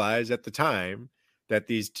didn't realize at the time that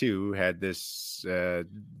these two had this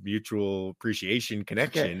mutual appreciation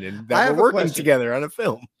connection and that we're working together on a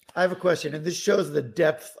film. I have a question, and this shows the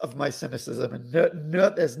depth of my cynicism, and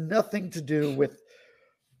has nothing to do with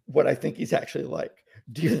what I think he's actually like.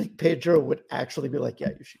 Do you think Pedro would actually be like, yeah,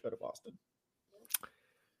 you should go to Boston?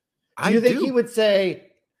 Do you think he would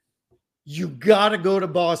say, you got to go to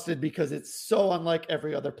Boston because it's so unlike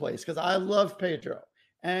every other place? Because I love Pedro,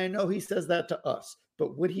 and I know he says that to us,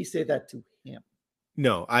 but would he say that to him?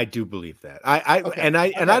 No, I do believe that.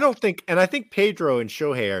 I think Pedro and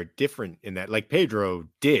Shohei are different in that. Like Pedro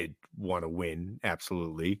did want to win,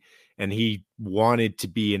 absolutely, and he wanted to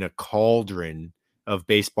be in a cauldron of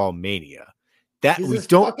baseball mania. That we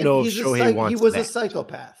don't know if Shohei wants. He was a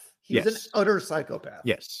psychopath. He's an utter psychopath.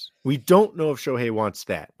 Yes, we don't know if Shohei wants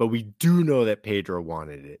that, but we do know that Pedro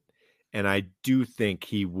wanted it, and I do think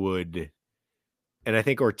he would. And I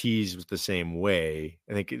think Ortiz was the same way.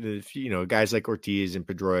 I think, guys like Ortiz and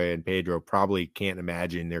Pedroia and Pedro probably can't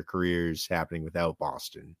imagine their careers happening without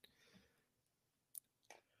Boston.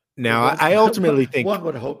 Now, I ultimately think one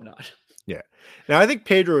would hope not. Yeah. Now, I think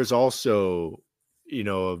Pedro is also,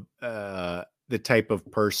 the type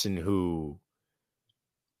of person who,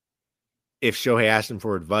 if Shohei asked him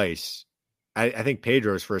for advice, I think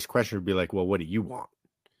Pedro's first question would be like, well, what do you want?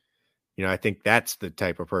 I think that's the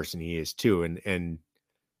type of person he is too. And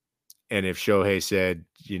if Shohei said,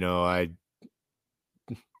 I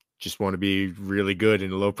just want to be really good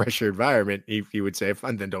in a low pressure environment, he would say,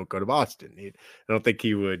 fine, then don't go to Boston. I don't think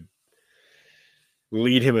he would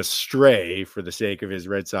lead him astray for the sake of his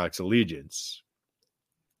Red Sox allegiance.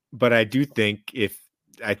 But I do think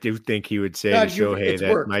he would say to Shohei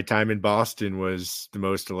that my time in Boston was the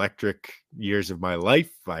most electric years of my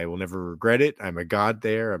life. I will never regret it. I'm a god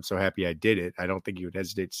there. I'm so happy I did it. I don't think he would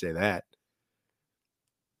hesitate to say that.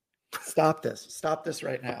 Stop this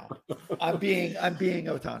right now. I'm being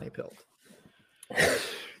Ohtani pilled. All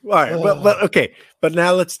right. Well, okay. But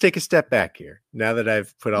now let's take a step back here. Now that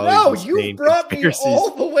I've put all these you brought me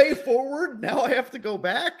all the way forward. Now I have to go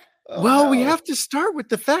back. We have to start with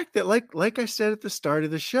the fact that, like I said at the start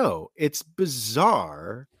of the show, it's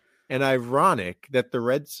bizarre and ironic that the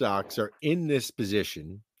Red Sox are in this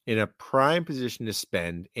position, in a prime position to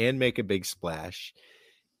spend and make a big splash.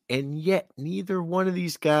 And yet neither one of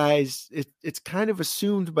these guys, it's kind of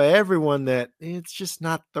assumed by everyone that it's just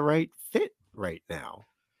not the right fit right now.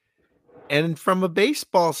 And from a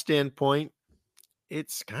baseball standpoint,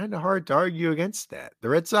 it's kind of hard to argue against that. The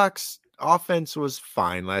Red Sox offense was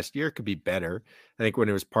fine last year. It could be better. I think when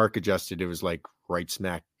it was park adjusted, it was like right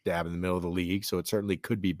smack dab in the middle of the league. So it certainly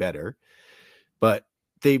could be better. But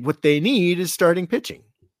what they need is starting pitching.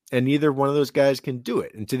 And neither one of those guys can do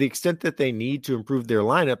it. And to the extent that they need to improve their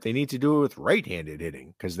lineup, they need to do it with right-handed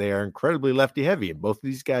hitting because they are incredibly lefty heavy. And both of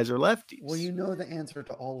these guys are lefties. Well, you know the answer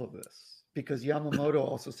to all of this because Yamamoto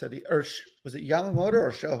also said was it Yamamoto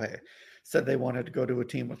or Shohei said they wanted to go to a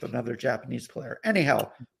team with another Japanese player.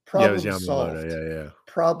 Anyhow, problem solved. Yeah.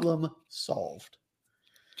 Problem solved.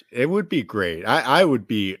 It would be great. I would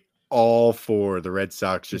be all for the Red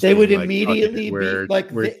Sox. Just they would like, immediately we're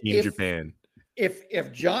Team Japan.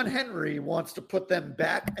 If John Henry wants to put them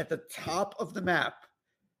back at the top of the map,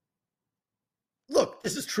 look,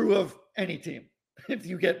 this is true of any team. If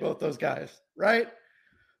you get both those guys, right?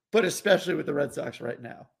 But especially with the Red Sox right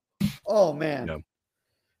now. Oh man. Yeah.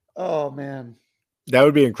 Oh man. That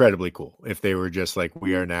would be incredibly cool if they were just like,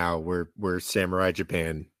 we are now, we're Samurai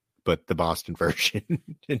Japan, but the Boston version.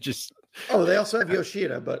 And just they also have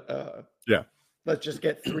Yoshida, but yeah. Let's just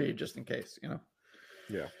get 3 just in case,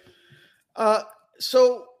 Yeah.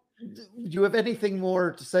 So do you have anything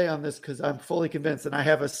more to say on this? Because I'm fully convinced, and I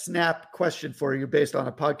have a snap question for you based on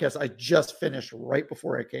a podcast I just finished right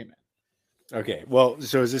before I came in. Okay. Well,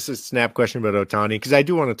 so is this a snap question about Ohtani? Because I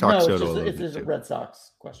do want to talk Soto. No, it's a Red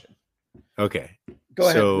Sox question. Okay. Go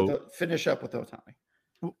ahead. Finish up with Ohtani.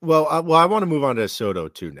 Well, I want to move on to Soto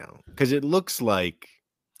too now, because it looks like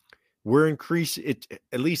we're increasing it,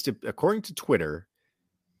 at least according to Twitter.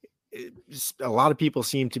 A lot of people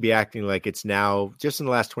seem to be acting like it's now, just in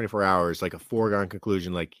the last 24 hours, like a foregone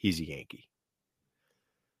conclusion, like he's a Yankee.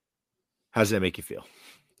 How does that make you feel?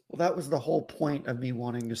 Well, that was the whole point of me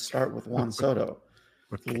wanting to start with Juan Soto.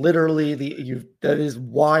 Okay. Literally, that is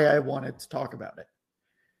why I wanted to talk about it,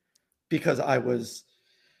 because I was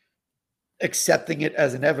accepting it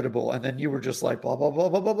as inevitable, and then you were just like blah blah blah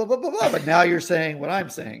blah blah blah blah blah. But now you're saying what I'm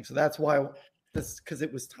saying, so that's why. Because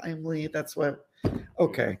it was timely. That's why.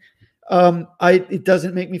 Okay. It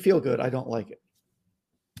doesn't make me feel good. I don't like it.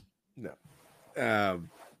 No.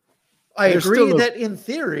 I agree that in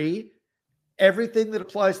theory, everything that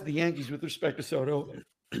applies to the Yankees with respect to Soto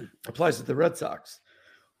applies to the Red Sox.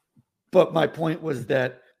 But my point was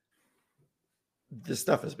that this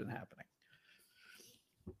stuff has been happening.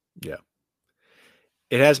 Yeah.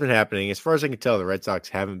 It has been happening. As far as I can tell, the Red Sox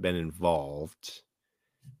haven't been involved.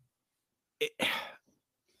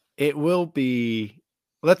 It will be.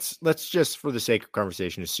 Let's just, for the sake of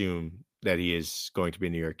conversation, assume that he is going to be a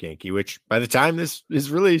New York Yankee, which by the time this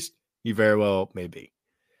is released, he very well may be.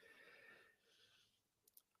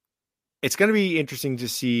 It's going to be interesting to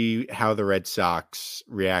see how the Red Sox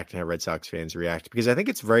react and how Red Sox fans react, because I think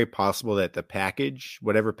it's very possible that the package,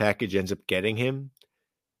 whatever package ends up getting him,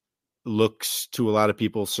 looks to a lot of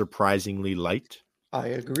people surprisingly light. I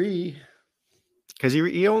agree. Because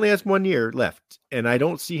he only has 1 year left, and I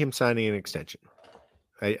don't see him signing an extension.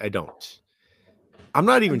 I don't. I'm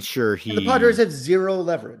not even sure the Padres have zero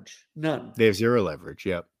leverage. None. They have zero leverage,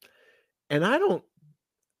 yep. And I don't.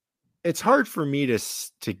 It's hard for me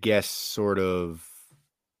to guess sort of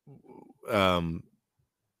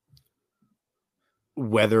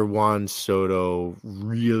whether Juan Soto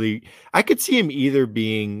really. I could see him either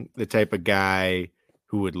being the type of guy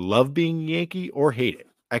who would love being Yankee or hate it.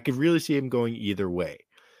 I could really see him going either way.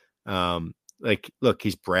 Look,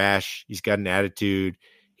 he's brash. He's got an attitude.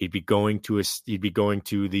 He'd be going to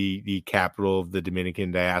the capital of the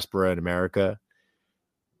Dominican diaspora in America.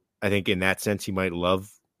 I think in that sense, he might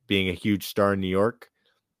love being a huge star in New York.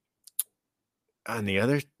 On the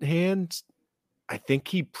other hand, I think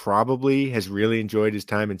he probably has really enjoyed his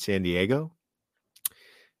time in San Diego.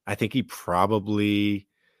 I think he probably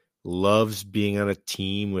loves being on a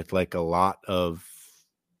team with like a lot of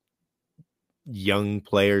young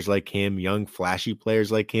players like him, young flashy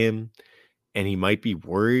players like him, and he might be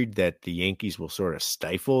worried that the Yankees will sort of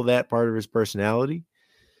stifle that part of his personality.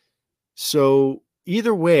 So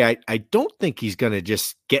either way, I don't think he's going to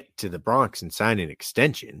just get to the Bronx and sign an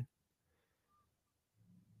extension.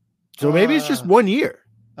 So maybe it's just 1 year.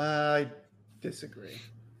 I disagree,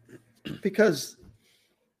 because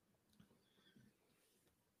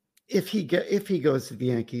if he goes to the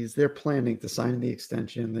Yankees, they're planning to sign the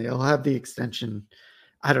extension. They'll have the extension.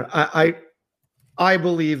 I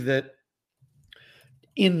believe that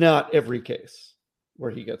in not every case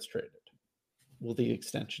where he gets traded will the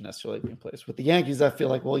extension necessarily be in place. With the Yankees, I feel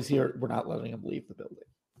like, well, he's here. We're not letting him leave the building.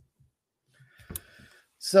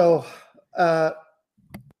 So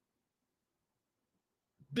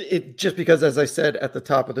just because, as I said at the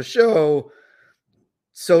top of the show,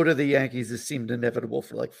 so to the Yankees has seemed inevitable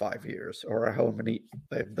for like 5 years, or how many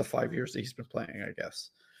the 5 years that he's been playing, I guess.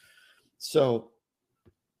 So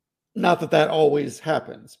not that always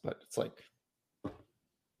happens, but it's like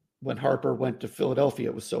when Harper went to Philadelphia,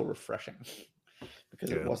 it was so refreshing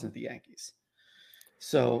because it wasn't the Yankees.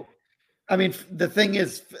 So, I mean, the thing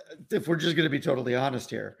is, if we're just going to be totally honest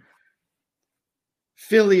here,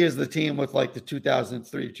 Philly is the team with like the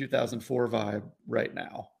 2003, 2004 vibe right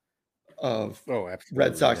now of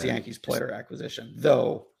Red Sox Yankees player acquisition,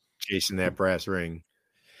 though chasing that brass ring.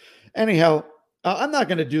 Anyhow, I'm not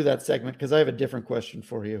going to do that segment because I have a different question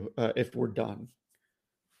for you if we're done.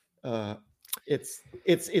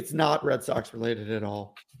 It's not Red Sox related at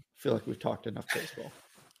all. I feel like we've talked enough baseball.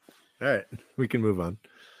 All right, we can move on.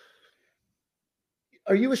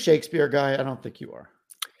 Are you a Shakespeare guy? I don't think you are.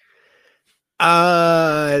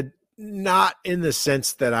 Not in the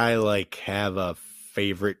sense that I like have a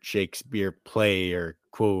favorite Shakespeare play or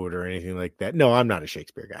quote or anything like that. No, I'm not a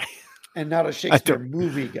Shakespeare guy. And not a Shakespeare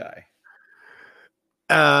movie guy.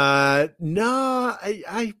 No,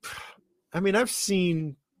 I mean, I've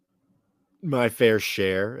seen my fair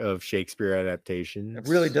share of Shakespeare adaptations. It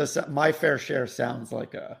really does. My fair share sounds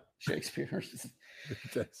like a Shakespeare.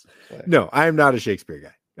 No, I'm not a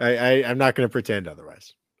Shakespeare guy. I'm not going to pretend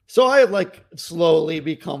otherwise. So I like slowly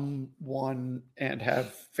become one and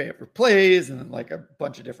have favorite plays and like a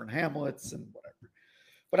bunch of different Hamlets and whatever.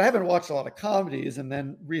 But I haven't watched a lot of comedies. And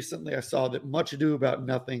then recently I saw that Much Ado About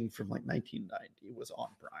Nothing from like 1990 was on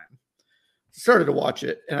Prime. Started to watch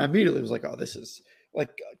it and I immediately was like, oh, this is like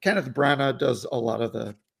Kenneth Branagh does a lot of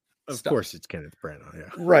the Of course it's Kenneth Branagh, yeah.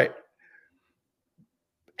 Right.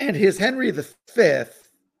 And his Henry V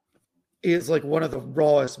is like one of the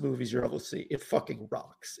rawest movies you'll ever see. It fucking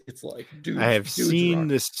rocks. It's like, dude. I have seen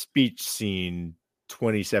the speech scene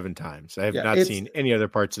 27 times. I have not seen any other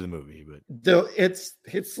parts of the movie, but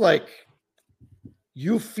it's like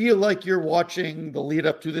you feel like you're watching the lead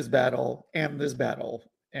up to this battle and the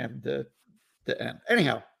end.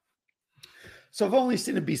 Anyhow, so I've only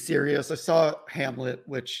seen him be serious. I saw Hamlet,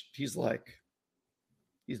 which he's not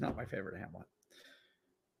my favorite Hamlet.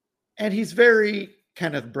 And he's very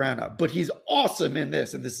Kenneth Branagh, but he's awesome in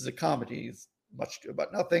this. And this is a comedy. He's Much Ado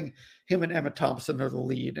About Nothing. Him and Emma Thompson are the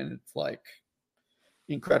lead, and it's like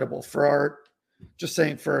incredible. For a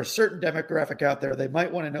certain demographic out there, they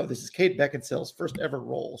might want to know this is Kate Beckinsale's first ever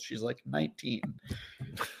role. She's like 19.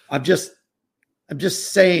 I'm just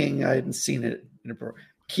saying I hadn't seen it in a program.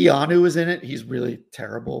 Keanu is in it. He's really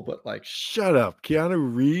terrible, but like, shut up.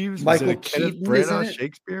 Keanu Reeves. Michael Keaton Keaton is in it.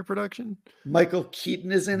 Shakespeare production. Michael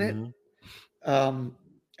Keaton is in it.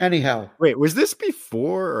 Anyhow, wait, was this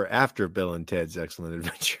before or after Bill and Ted's Excellent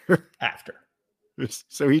Adventure? After.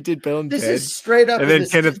 So he did Bill and Ted. This is straight up. And then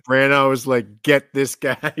Kenneth Branagh was like, "Get this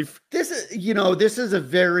guy." This is a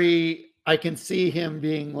very. I can see him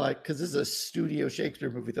being like, because this is a studio Shakespeare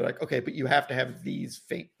movie. They're like, okay, but you have to have these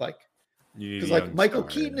because like Michael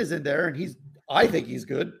Keaton is in there, and I think he's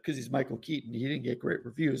good because he's Michael Keaton. He didn't get great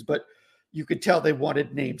reviews, but you could tell they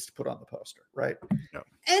wanted names to put on the poster, right? No.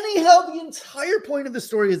 Anyhow, the entire point of the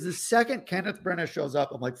story is the second Kenneth Branagh shows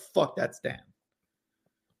up, I'm like, fuck, that's Dan.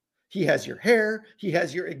 He has your hair, he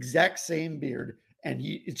has your exact same beard, and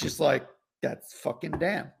it's just like, that's fucking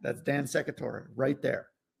Dan. That's Dan Secatore right there.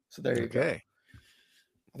 So there you go.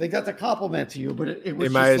 I think that's a compliment to you, but it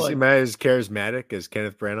was am I as charismatic as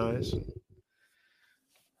Kenneth Branagh is?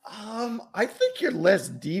 I think you're less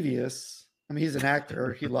devious. I mean, he's an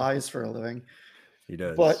actor. He lies for a living. He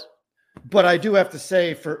does. But I do have to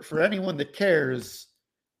say, for anyone that cares,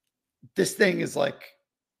 this thing is like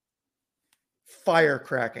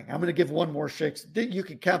firecracking. I'm going to give one more Shakespeare. You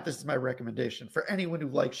can count this as my recommendation. For anyone who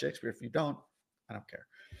likes Shakespeare, if you don't, I don't care.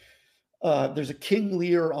 There's a King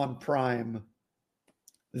Lear on Prime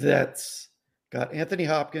that's got Anthony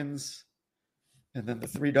Hopkins, and then the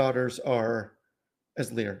three daughters are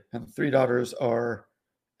as Lear. And the three daughters are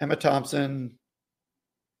Emma Thompson,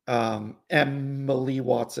 Emily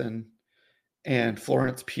Watson, and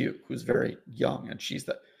Florence Pugh, who's very young, and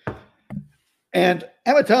and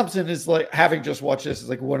Emma Thompson is like, having just watched this, is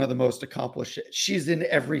like one of the most accomplished. She's in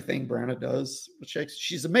everything Branagh does with Shakespeare.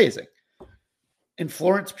 She's amazing. And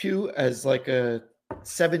Florence Pugh as like a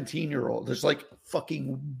 17-year-old, there's like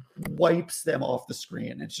fucking wipes them off the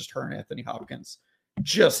screen. It's just her and Anthony Hopkins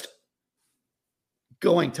just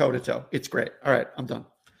going toe to toe. It's great. All right, I'm done.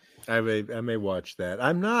 I may watch that.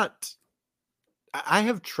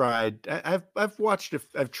 I've tried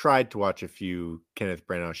to watch a few Kenneth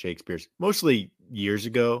Branagh Shakespeare's, mostly years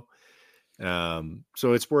ago.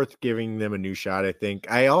 So it's worth giving them a new shot, I think.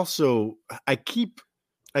 I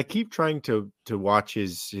keep trying to watch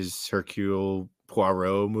his Hercule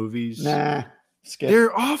Poirot movies. Nah, skip.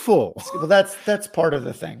 They're awful. Well, that's part of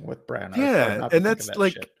the thing with Branagh. Yeah, and that's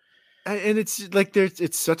like shit. And it's like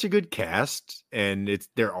it's such a good cast, and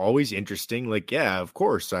they're always interesting. Like, yeah, of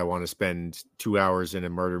course, I want to spend 2 hours in a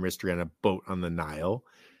murder mystery on a boat on the Nile,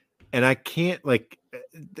 and I can't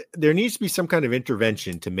there needs to be some kind of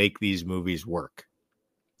intervention to make these movies work,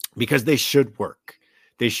 because they should work.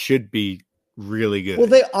 They should be really good. Well,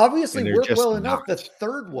 they obviously work well enough. Not. The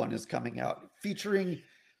third one is coming out featuring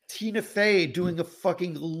Tina Fey doing a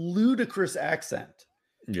fucking ludicrous accent.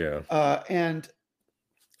 Yeah, and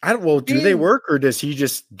Do they work, or does he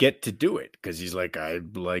just get to do it because he's like, I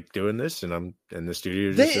like doing this, and I'm in the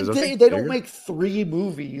studio. Just says, okay, they don't make 3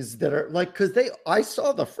 movies that are like, because I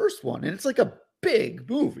saw the first one and it's like a big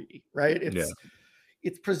movie, right?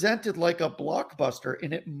 It's presented like a blockbuster,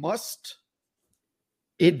 and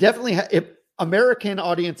it definitely American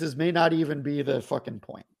audiences may not even be the fucking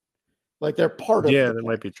point. Like they're part of that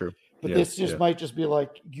might be true. But this just might just be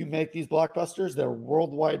like, you make these blockbusters, they're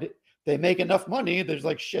worldwide. They make enough money. There's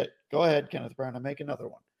like, shit, go ahead, Kenneth Branagh, make another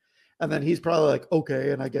one. And then he's probably like, okay,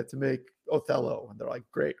 and I get to make Othello. And they're like,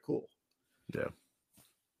 great, cool. Yeah.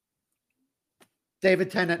 David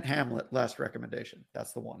Tennant, Hamlet, last recommendation.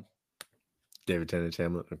 That's the one. David Tennant's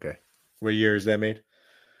Hamlet. Okay. What year is that made?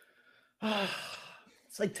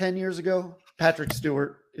 It's like 10 years ago. Patrick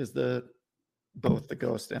Stewart is both the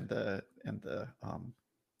ghost and the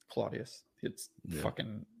Claudius. It's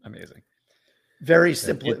fucking amazing. Very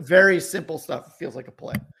simple stuff. It feels like a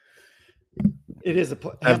play. It is a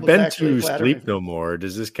play. I've been to Sleep No More.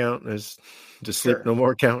 Does this count as Sleep No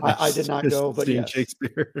More count? I did not go, but yes.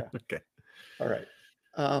 Shakespeare. Yeah. Okay. All right.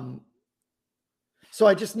 So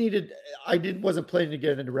I just wasn't planning to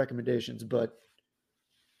get into recommendations, but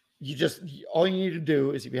all you need to do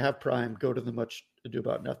is, if you have Prime, go to the Much Ado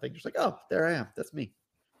About Nothing. Just like, oh, there I am. That's me.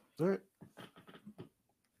 All right.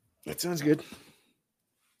 That sounds good.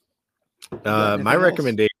 My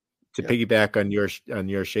recommendation to piggyback on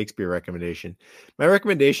your Shakespeare recommendation. My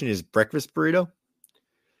recommendation is breakfast burrito.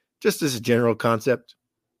 Just as a general concept.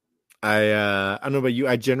 I don't know about you.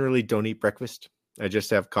 I generally don't eat breakfast. I just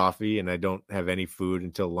have coffee, and I don't have any food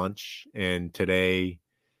until lunch. And today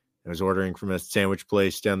I was ordering from a sandwich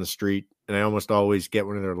place down the street, and I almost always get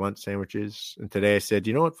one of their lunch sandwiches. And today I said,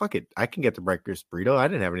 you know what? Fuck it. I can get the breakfast burrito. I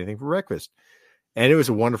didn't have anything for breakfast. And it was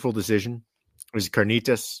a wonderful decision. It was a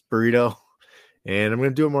carnitas burrito, and I'm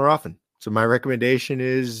going to do it more often. So my recommendation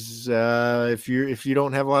is, if you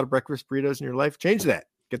don't have a lot of breakfast burritos in your life, change that.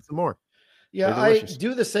 Get some more. Yeah, I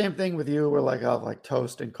do the same thing with you, where like I'll have like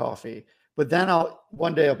toast and coffee, but then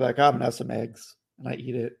one day I'll be like, I'm gonna have some eggs, and I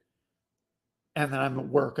eat it, and then I'm at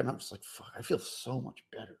work, and I'm just like, fuck, I feel so much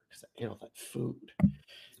better because I ate all that food.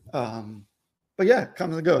 But yeah,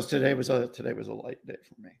 comes and goes. Today was a light day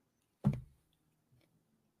for me.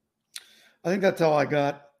 I think that's all I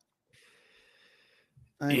got.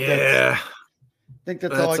 I think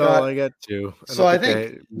that's all I got too. So I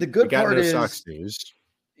think the good part is, Sox news.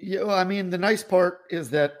 I mean, the nice part is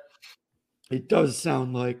that it does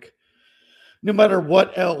sound like no matter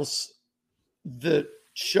what else, the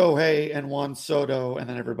Shohei and Juan Soto, and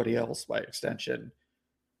then everybody else by extension,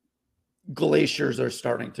 glaciers are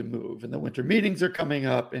starting to move, and the winter meetings are coming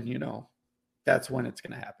up, and that's when it's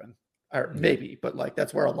going to happen. Or maybe, but like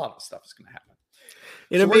that's where a lot of stuff is going to happen.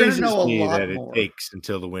 It amazes me that it takes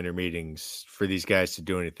until the winter meetings for these guys to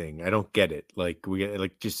do anything. I don't get it. Like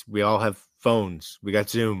we all have phones. We got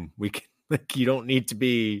Zoom. We can you don't need to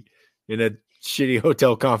be in a shitty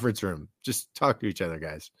hotel conference room. Just talk to each other,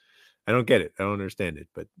 guys. I don't get it. I don't understand it.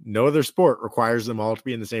 But no other sport requires them all to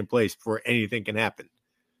be in the same place before anything can happen.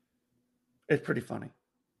 It's pretty funny.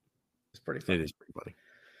 It is pretty funny.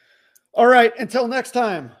 All right. Until next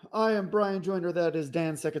time, I am Brian Joyner. That is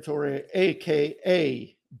Dan Secatore,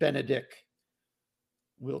 a.k.a. Benedict.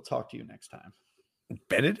 We'll talk to you next time.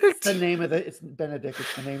 Benedict? It's Benedict.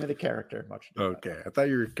 It's the name of the character. Okay. I thought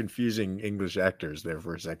you were confusing English actors there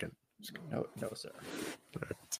for a second. No, sir. All right.